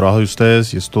muchísimo el trabajo de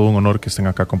ustedes y es todo un honor que estén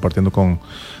acá compartiendo con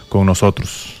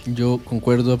nosotros. Yo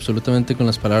concuerdo absolutamente con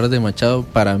las palabras de Machado.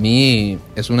 Para mí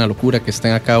es una locura que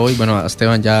estén acá hoy. Bueno, a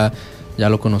Esteban ya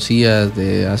lo conocía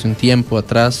desde hace un tiempo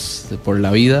atrás por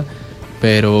la vida,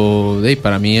 pero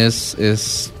para mí es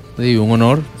un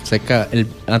honor.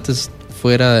 Antes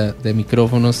fuera de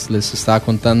micrófonos les estaba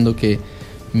contando que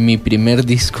mi primer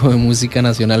disco de música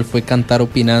nacional fue Cantar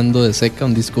Opinando de Seca,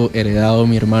 un disco heredado de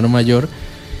mi hermano mayor,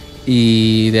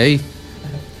 Y de ahí.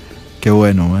 Qué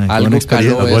bueno, man. Qué buena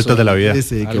experiencia. Las vueltas de la vida. Sí,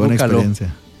 sí, qué buena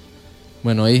experiencia.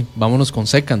 Bueno, ahí, vámonos con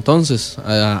Seca entonces,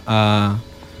 a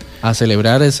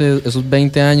celebrar esos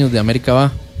 20 años de América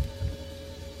Va.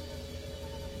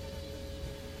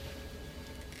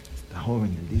 Está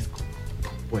joven el disco.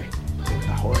 Pues,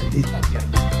 está joven el disco.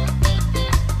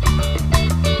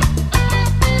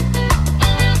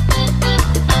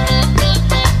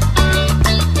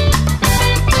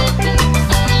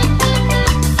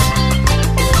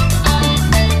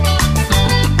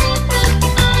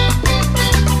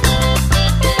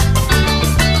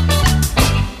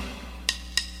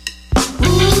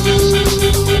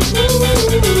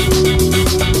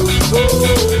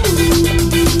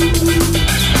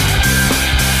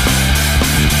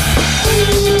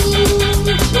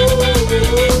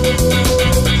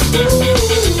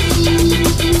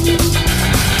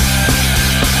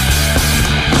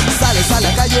 Sales a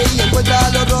la calle y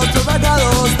encuentras los rostros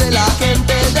bajados de la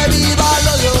gente debido al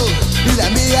odio y la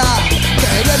envidia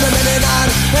queriendo envenenar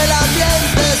el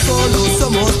ambiente. Solo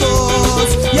somos dos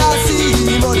y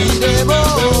así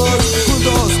moriremos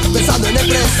juntos, pensando en el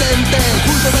presente,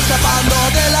 juntos escapando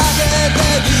de la gente.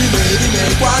 Dime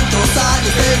cuántos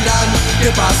años tendrán que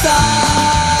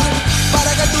pasar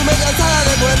para que tu mente cansada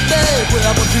de muerte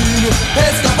pueda por fin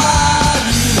escapar.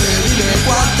 Dime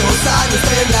cuántos años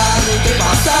tendrán que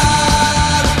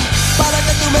pasar para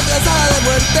que tu mente cansada de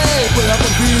muerte pueda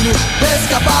por fin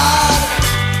escapar.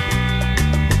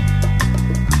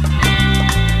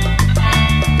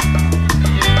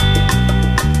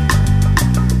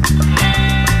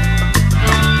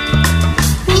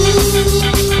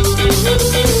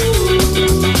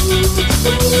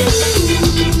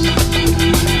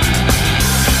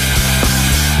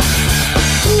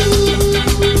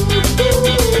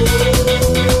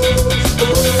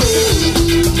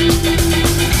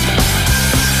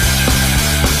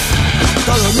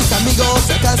 Todos mis amigos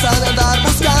se cansan de andar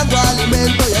buscando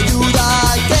alimento y ayuda,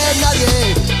 y que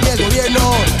nadie, ni el gobierno,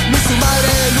 ni su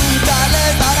madre nunca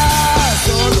les dará.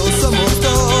 Solo somos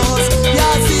dos y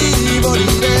así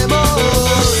moriremos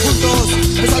juntos,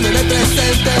 pensando en el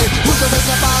presente, juntos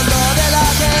escapando de la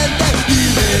gente.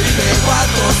 Dime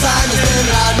cuántos años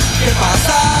tendrán que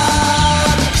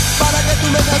pasar para que tu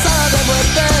mente cansada de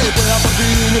muerte pueda por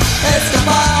fin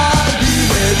escapar.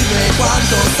 Dime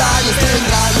cuántos años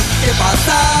tendrán que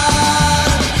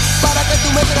pasar para que tu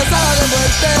mente cansada de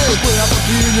muerte pueda por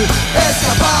fin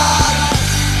escapar.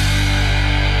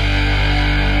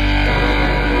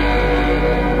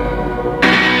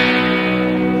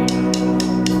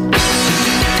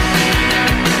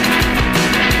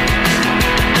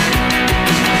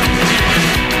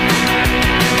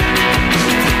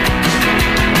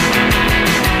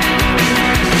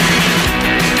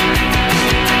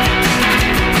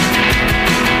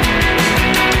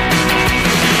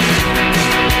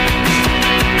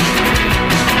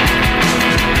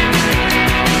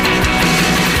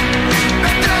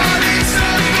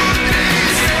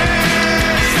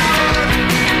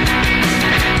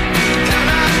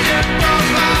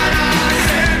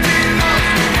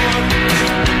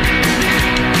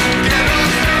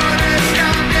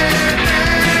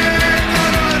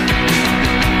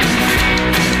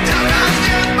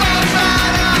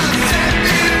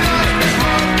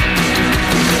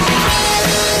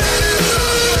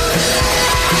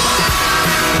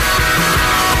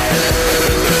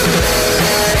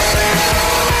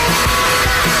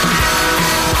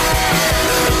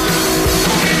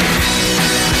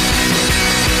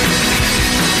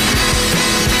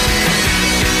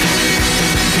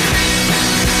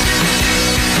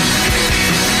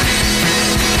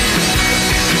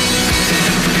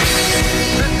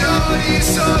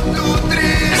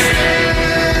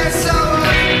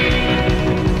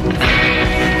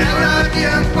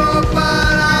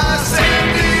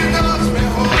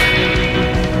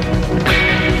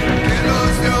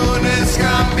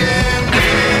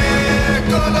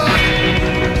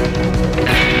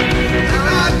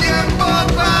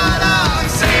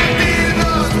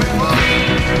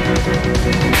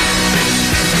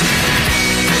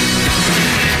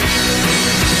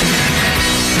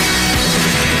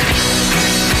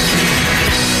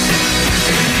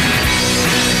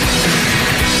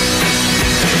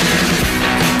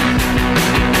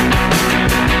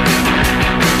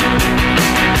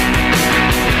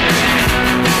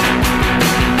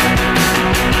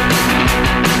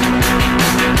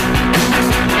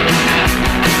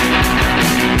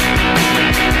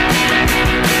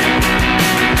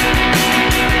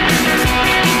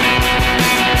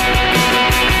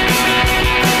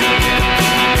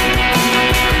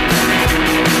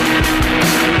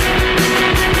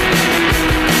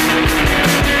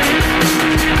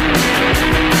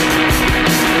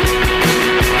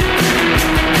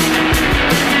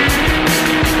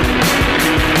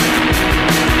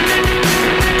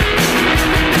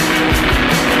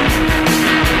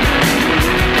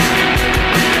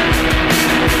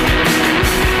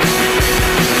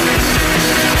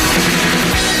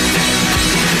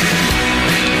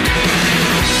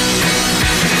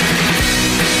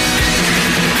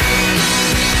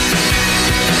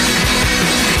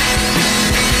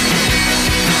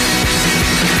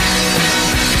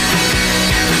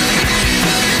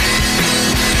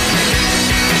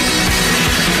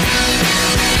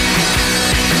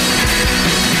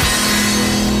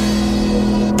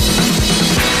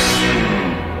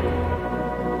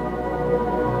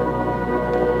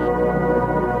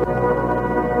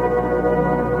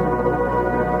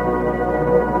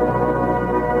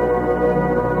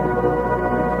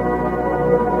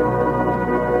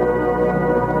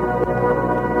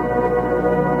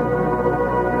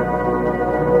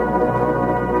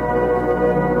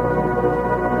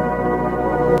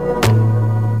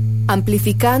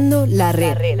 Amplificando la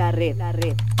red.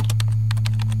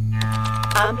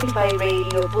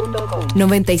 Amplifyradio.com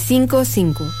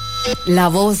 95.5. La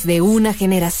voz de una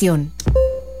generación.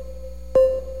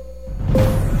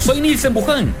 Soy Nilsen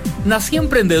Buján. Nací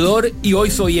emprendedor y hoy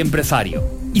soy empresario.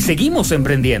 Y seguimos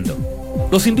emprendiendo.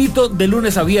 Los invito de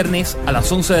lunes a viernes a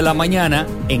las 11 de la mañana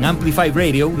en Amplify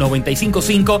Radio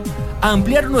 95.5 a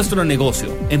ampliar nuestro negocio,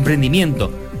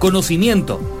 emprendimiento,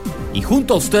 conocimiento. Y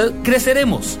junto a usted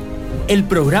creceremos. El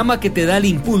programa que te da el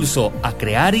impulso a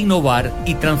crear, innovar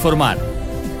y transformar.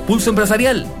 Pulso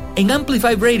Empresarial en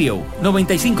Amplify Radio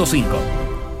 95.5.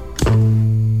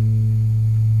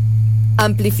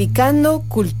 Amplificando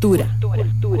cultura.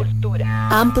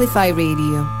 Amplify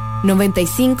Radio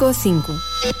 95.5.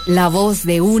 La voz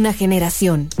de una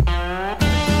generación.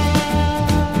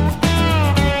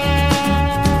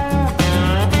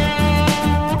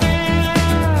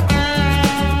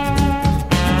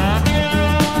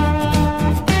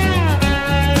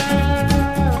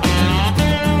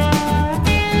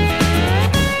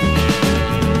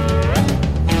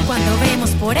 Cuando vemos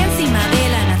por encima de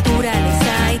la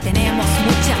naturaleza y tenemos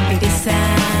mucha pereza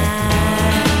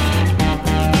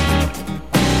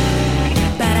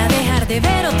para dejar de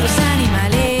ver otros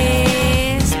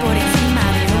animales por encima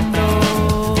del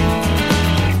hombro,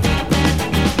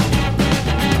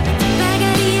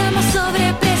 pagaríamos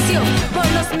sobreprecio por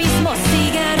los mismos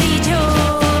cigarrillos.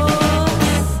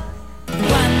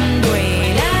 Cuando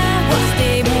el agua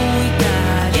esté muy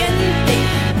caliente,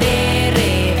 de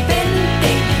repente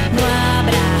no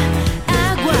habrá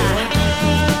agua.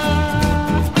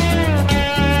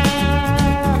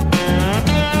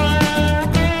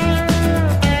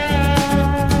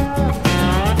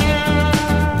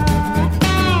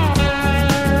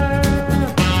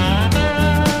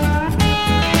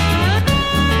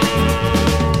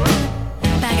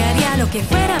 Pagaría lo que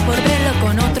fuera por verlo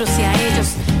con otros y a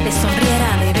ellos les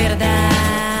sonriera de verdad.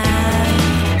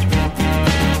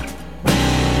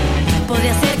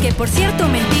 Podría ser que por cierto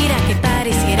mentira que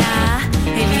pareciera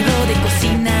el libro de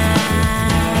cocina.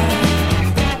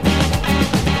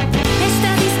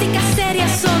 Estadísticas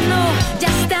serias o no, ya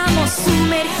estamos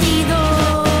sumergidos.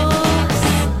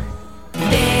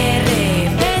 De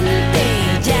repente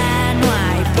ya no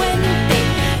hay puente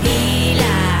y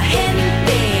la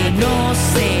gente no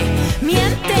se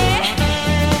miente.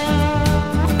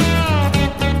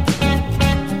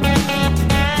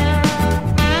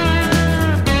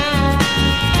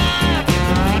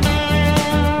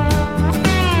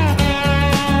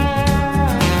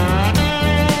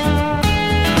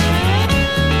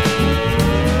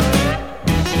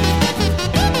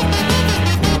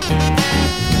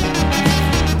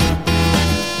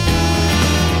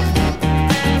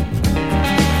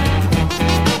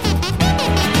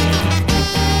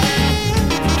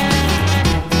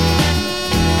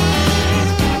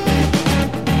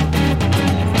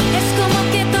 Es como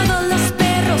que todos los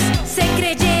perros se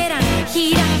creyeran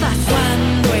jirafas.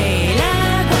 Cuando el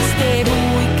agua esté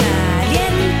muy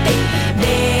caliente,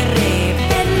 de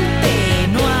repente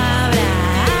no habrá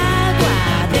agua.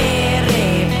 De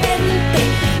repente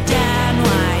ya no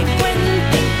hay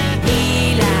puente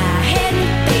y la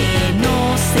gente no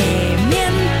se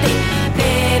miente.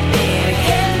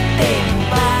 Detergente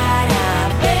para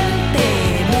vente,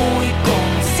 muy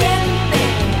consciente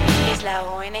es la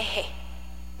ONG.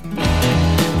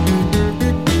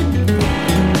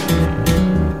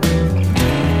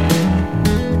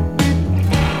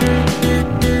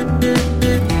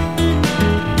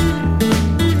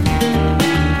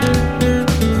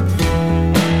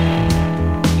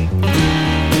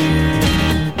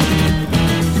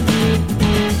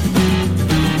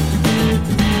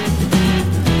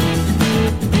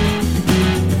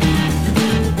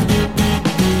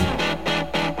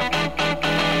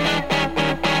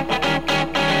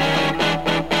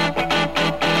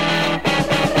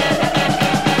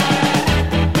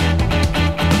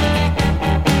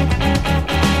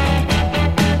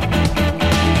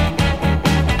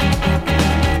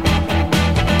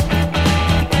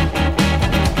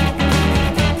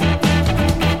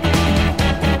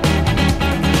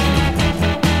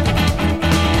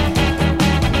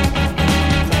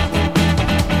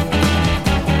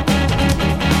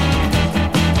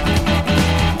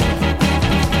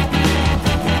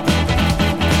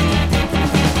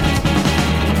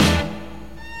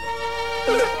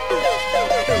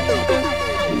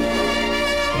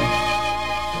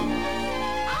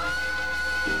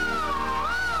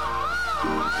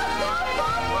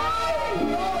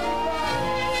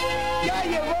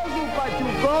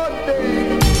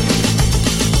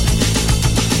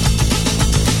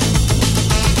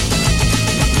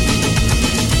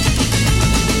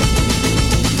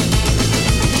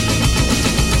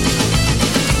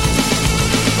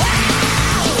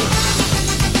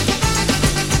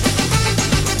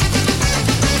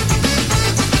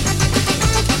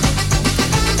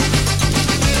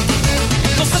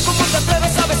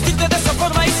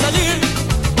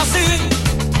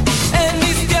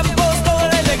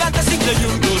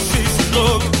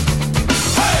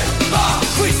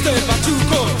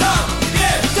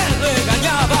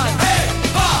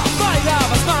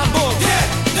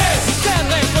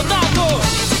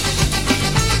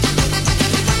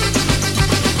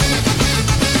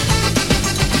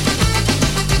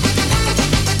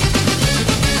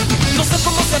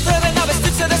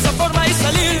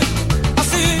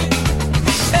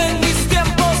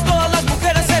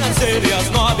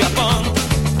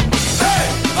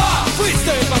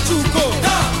 pachuco,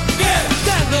 también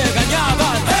te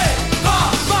regañaban,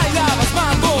 bailabas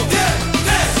mambo, que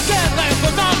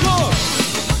recordarlo.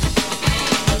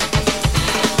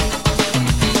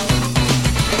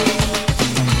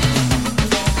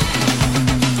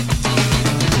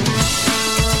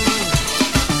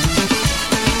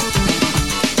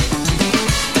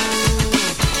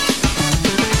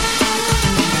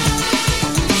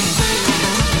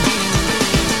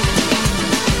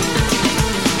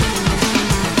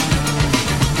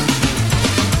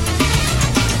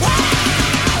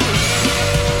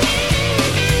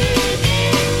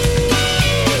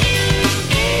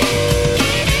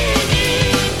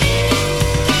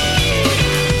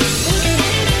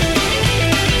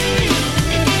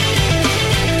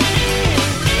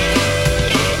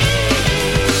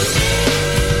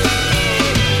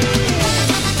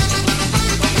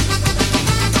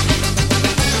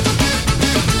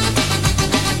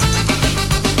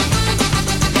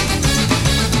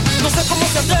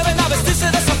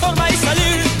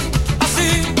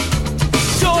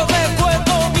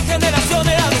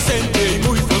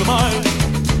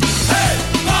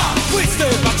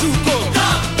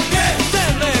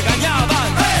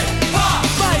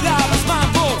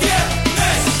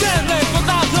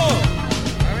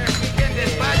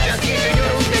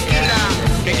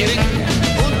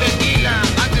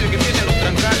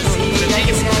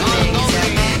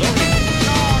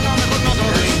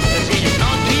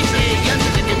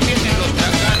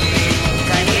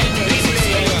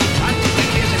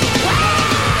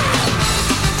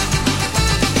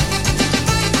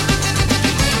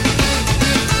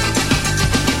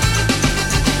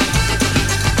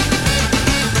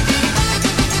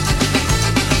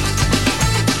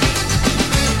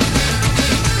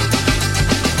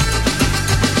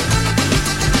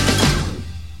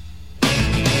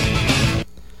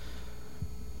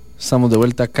 Estamos de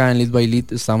vuelta acá en Lead by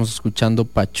Lead. Estamos escuchando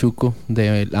Pachuco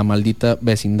de La Maldita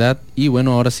Vecindad. Y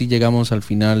bueno, ahora sí llegamos al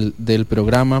final del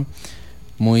programa.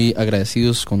 Muy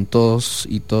agradecidos con todos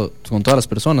y con todas las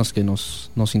personas que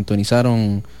nos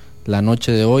sintonizaron la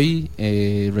noche de hoy.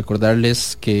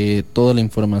 Recordarles que toda la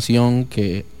información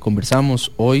que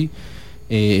conversamos hoy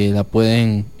la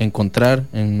pueden encontrar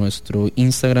en nuestro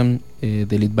Instagram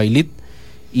de Lead by Lead.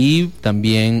 Y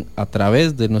también a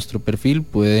través de nuestro perfil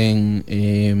pueden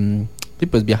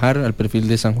pues viajar al perfil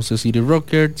de San José City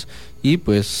Rockers y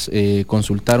pues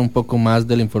consultar un poco más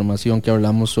de la información que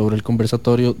hablamos sobre el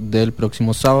conversatorio del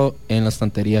próximo sábado en la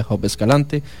estantería Hub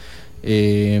Escalante.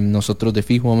 Nosotros de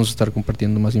fijo vamos a estar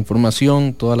compartiendo más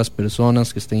información. Todas las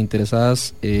personas que estén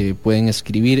interesadas pueden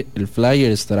escribir, el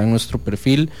flyer estará en nuestro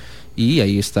perfil y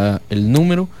ahí está el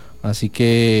número, así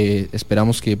que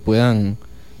esperamos que puedan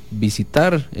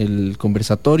visitar el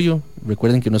conversatorio.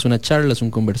 Recuerden que no es una charla, es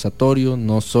un conversatorio.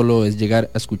 No solo es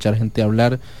llegar a escuchar gente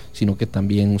hablar, sino que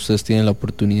también ustedes tienen la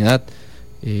oportunidad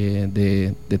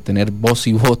de tener voz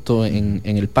y voto en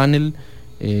el panel.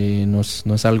 No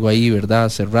es algo ahí, ¿verdad?,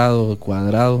 cerrado,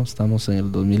 cuadrado. Estamos en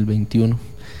el 2021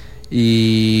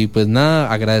 y pues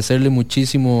nada, agradecerle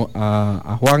muchísimo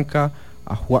a Juanca,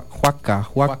 a Juaco,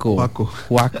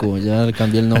 ya le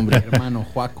cambié el nombre. Hermano,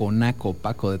 Juaco, Naco,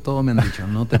 Paco, de todo me han dicho,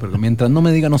 no te preocupes, mientras no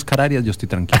me digan Oscar Arias, yo estoy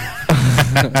tranquilo.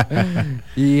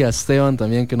 Y a Esteban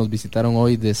también, que nos visitaron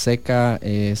hoy de SECA,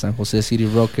 San José City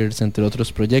Rockers, entre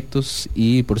otros proyectos,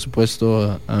 y por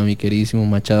supuesto a mi queridísimo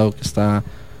Machado, que está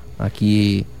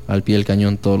aquí al pie del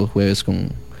cañón todos los jueves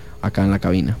acá en la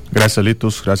cabina. Gracias,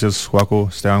 Litus, gracias Juaco,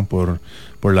 Esteban, por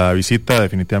la visita.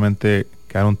 Definitivamente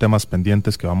quedaron temas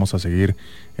pendientes que vamos a seguir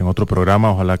en otro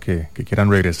programa. Ojalá que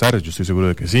quieran regresar, yo estoy seguro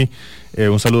de que sí.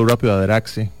 Un saludo rápido a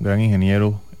Deraxe, gran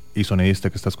ingeniero y sonidista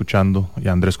que está escuchando, y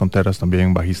a Andrés Contreras,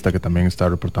 también bajista, que también está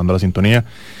reportando la sintonía.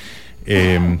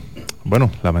 Bueno,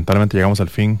 lamentablemente llegamos al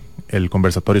fin. El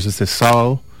conversatorio es este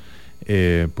sábado.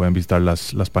 Pueden visitar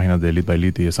las páginas de Lead by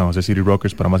Lead y de San José City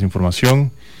Rockers para más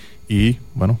información. Y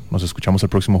bueno, nos escuchamos el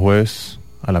próximo jueves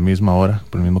a la misma hora,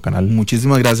 por el mismo canal.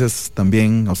 Muchísimas gracias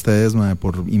también a ustedes, mae,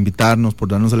 por invitarnos, por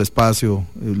darnos el espacio.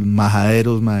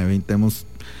 Majaderos, mae, tenemos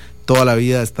toda la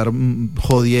vida de estar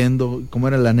jodiendo, cómo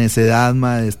era la necedad,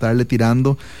 mae, de estarle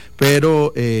tirando,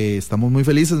 pero estamos muy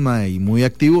felices, mae, y muy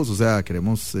activos. O sea,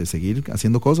 queremos seguir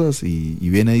haciendo cosas, y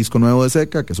viene disco nuevo de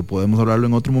SECA, que eso podemos hablarlo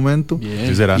en otro momento.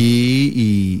 Sí será.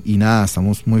 Y nada,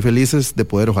 estamos muy felices de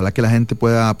poder, ojalá que la gente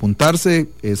pueda apuntarse.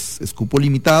 Es cupo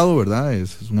limitado, ¿verdad?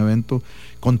 Es un evento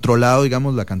controlado,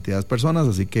 digamos, la cantidad de personas,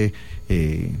 así que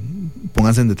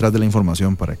pónganse detrás de la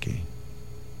información para que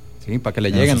Sí, para que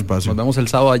le lleguen. Nos vemos el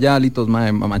sábado allá, Litos,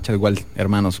 Macha, igual,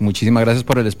 hermanos. Muchísimas gracias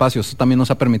por el espacio. Esto también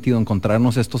nos ha permitido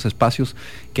encontrarnos estos espacios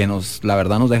que la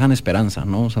verdad nos dejan esperanza,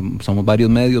 ¿no? O sea, somos varios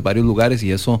medios, varios lugares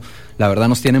y eso, la verdad,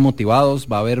 nos tiene motivados.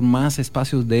 Va a haber más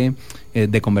espacios de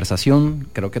conversación.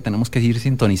 Creo que tenemos que ir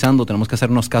sintonizando, tenemos que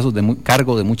hacernos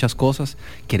cargo de muchas cosas.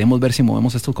 Queremos ver si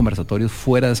movemos estos conversatorios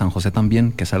fuera de San José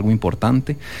también, que es algo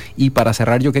importante. Y para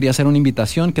cerrar, yo quería hacer una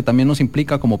invitación que también nos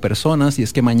implica como personas, y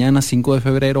es que mañana, 5 de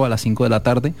febrero, a las 5 de la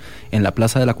tarde, en la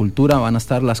Plaza de la Cultura, van a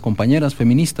estar las compañeras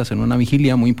feministas en una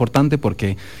vigilia muy importante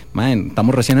porque,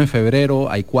 estamos recién en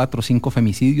febrero, hay 4 o 5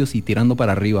 femicidios y tirando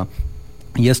para arriba.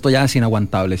 Y esto ya es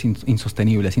inaguantable, es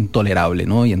insostenible, es intolerable,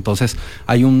 ¿no? Y entonces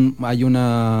hay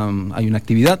una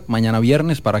actividad mañana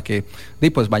viernes para que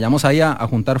pues vayamos ahí a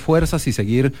juntar fuerzas y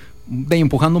seguir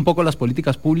empujando un poco las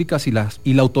políticas públicas y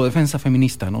la autodefensa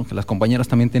feminista, ¿no? Que las compañeras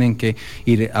también tienen que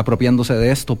ir apropiándose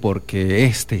de esto porque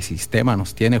este sistema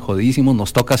nos tiene jodidísimos,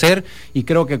 nos toca hacer, y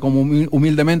creo que como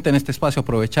humildemente en este espacio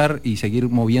aprovechar y seguir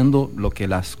moviendo lo que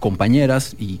las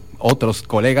compañeras y otros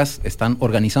colegas están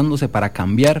organizándose para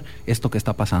cambiar esto que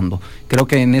está pasando. Creo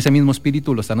que en ese mismo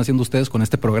espíritu lo están haciendo ustedes con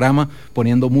este programa,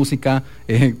 poniendo música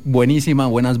buenísima,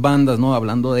 buenas bandas, ¿no?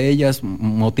 Hablando de ellas,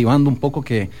 motivando un poco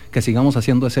que sigamos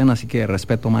haciendo escenas, así que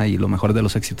respeto, y lo mejor de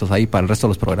los éxitos ahí para el resto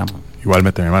de los programas.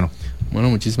 Igualmente, mi hermano. Bueno,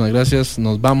 muchísimas gracias.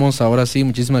 Nos vamos ahora sí.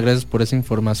 Muchísimas gracias por esa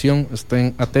información.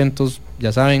 Estén atentos,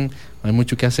 ya saben, hay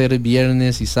mucho que hacer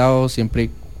viernes y sábado. Siempre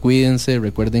cuídense.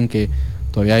 Recuerden que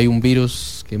todavía hay un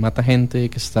virus que mata gente,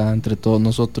 que está entre todos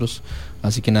nosotros.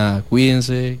 Así que nada,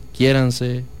 cuídense,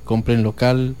 quiéranse, compren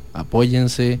local,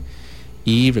 apóyense.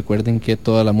 Y recuerden que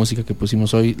toda la música que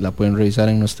pusimos hoy la pueden revisar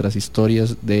en nuestras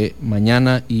historias de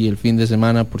mañana y el fin de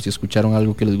semana, por si escucharon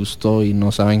algo que les gustó y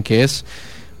no saben qué es.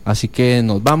 Así que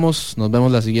nos vemos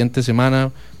la siguiente semana,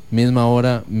 misma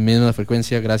hora, misma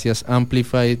frecuencia. Gracias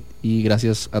Amplified y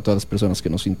gracias a todas las personas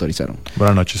que nos sintonizaron.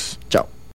 Buenas noches. Chao.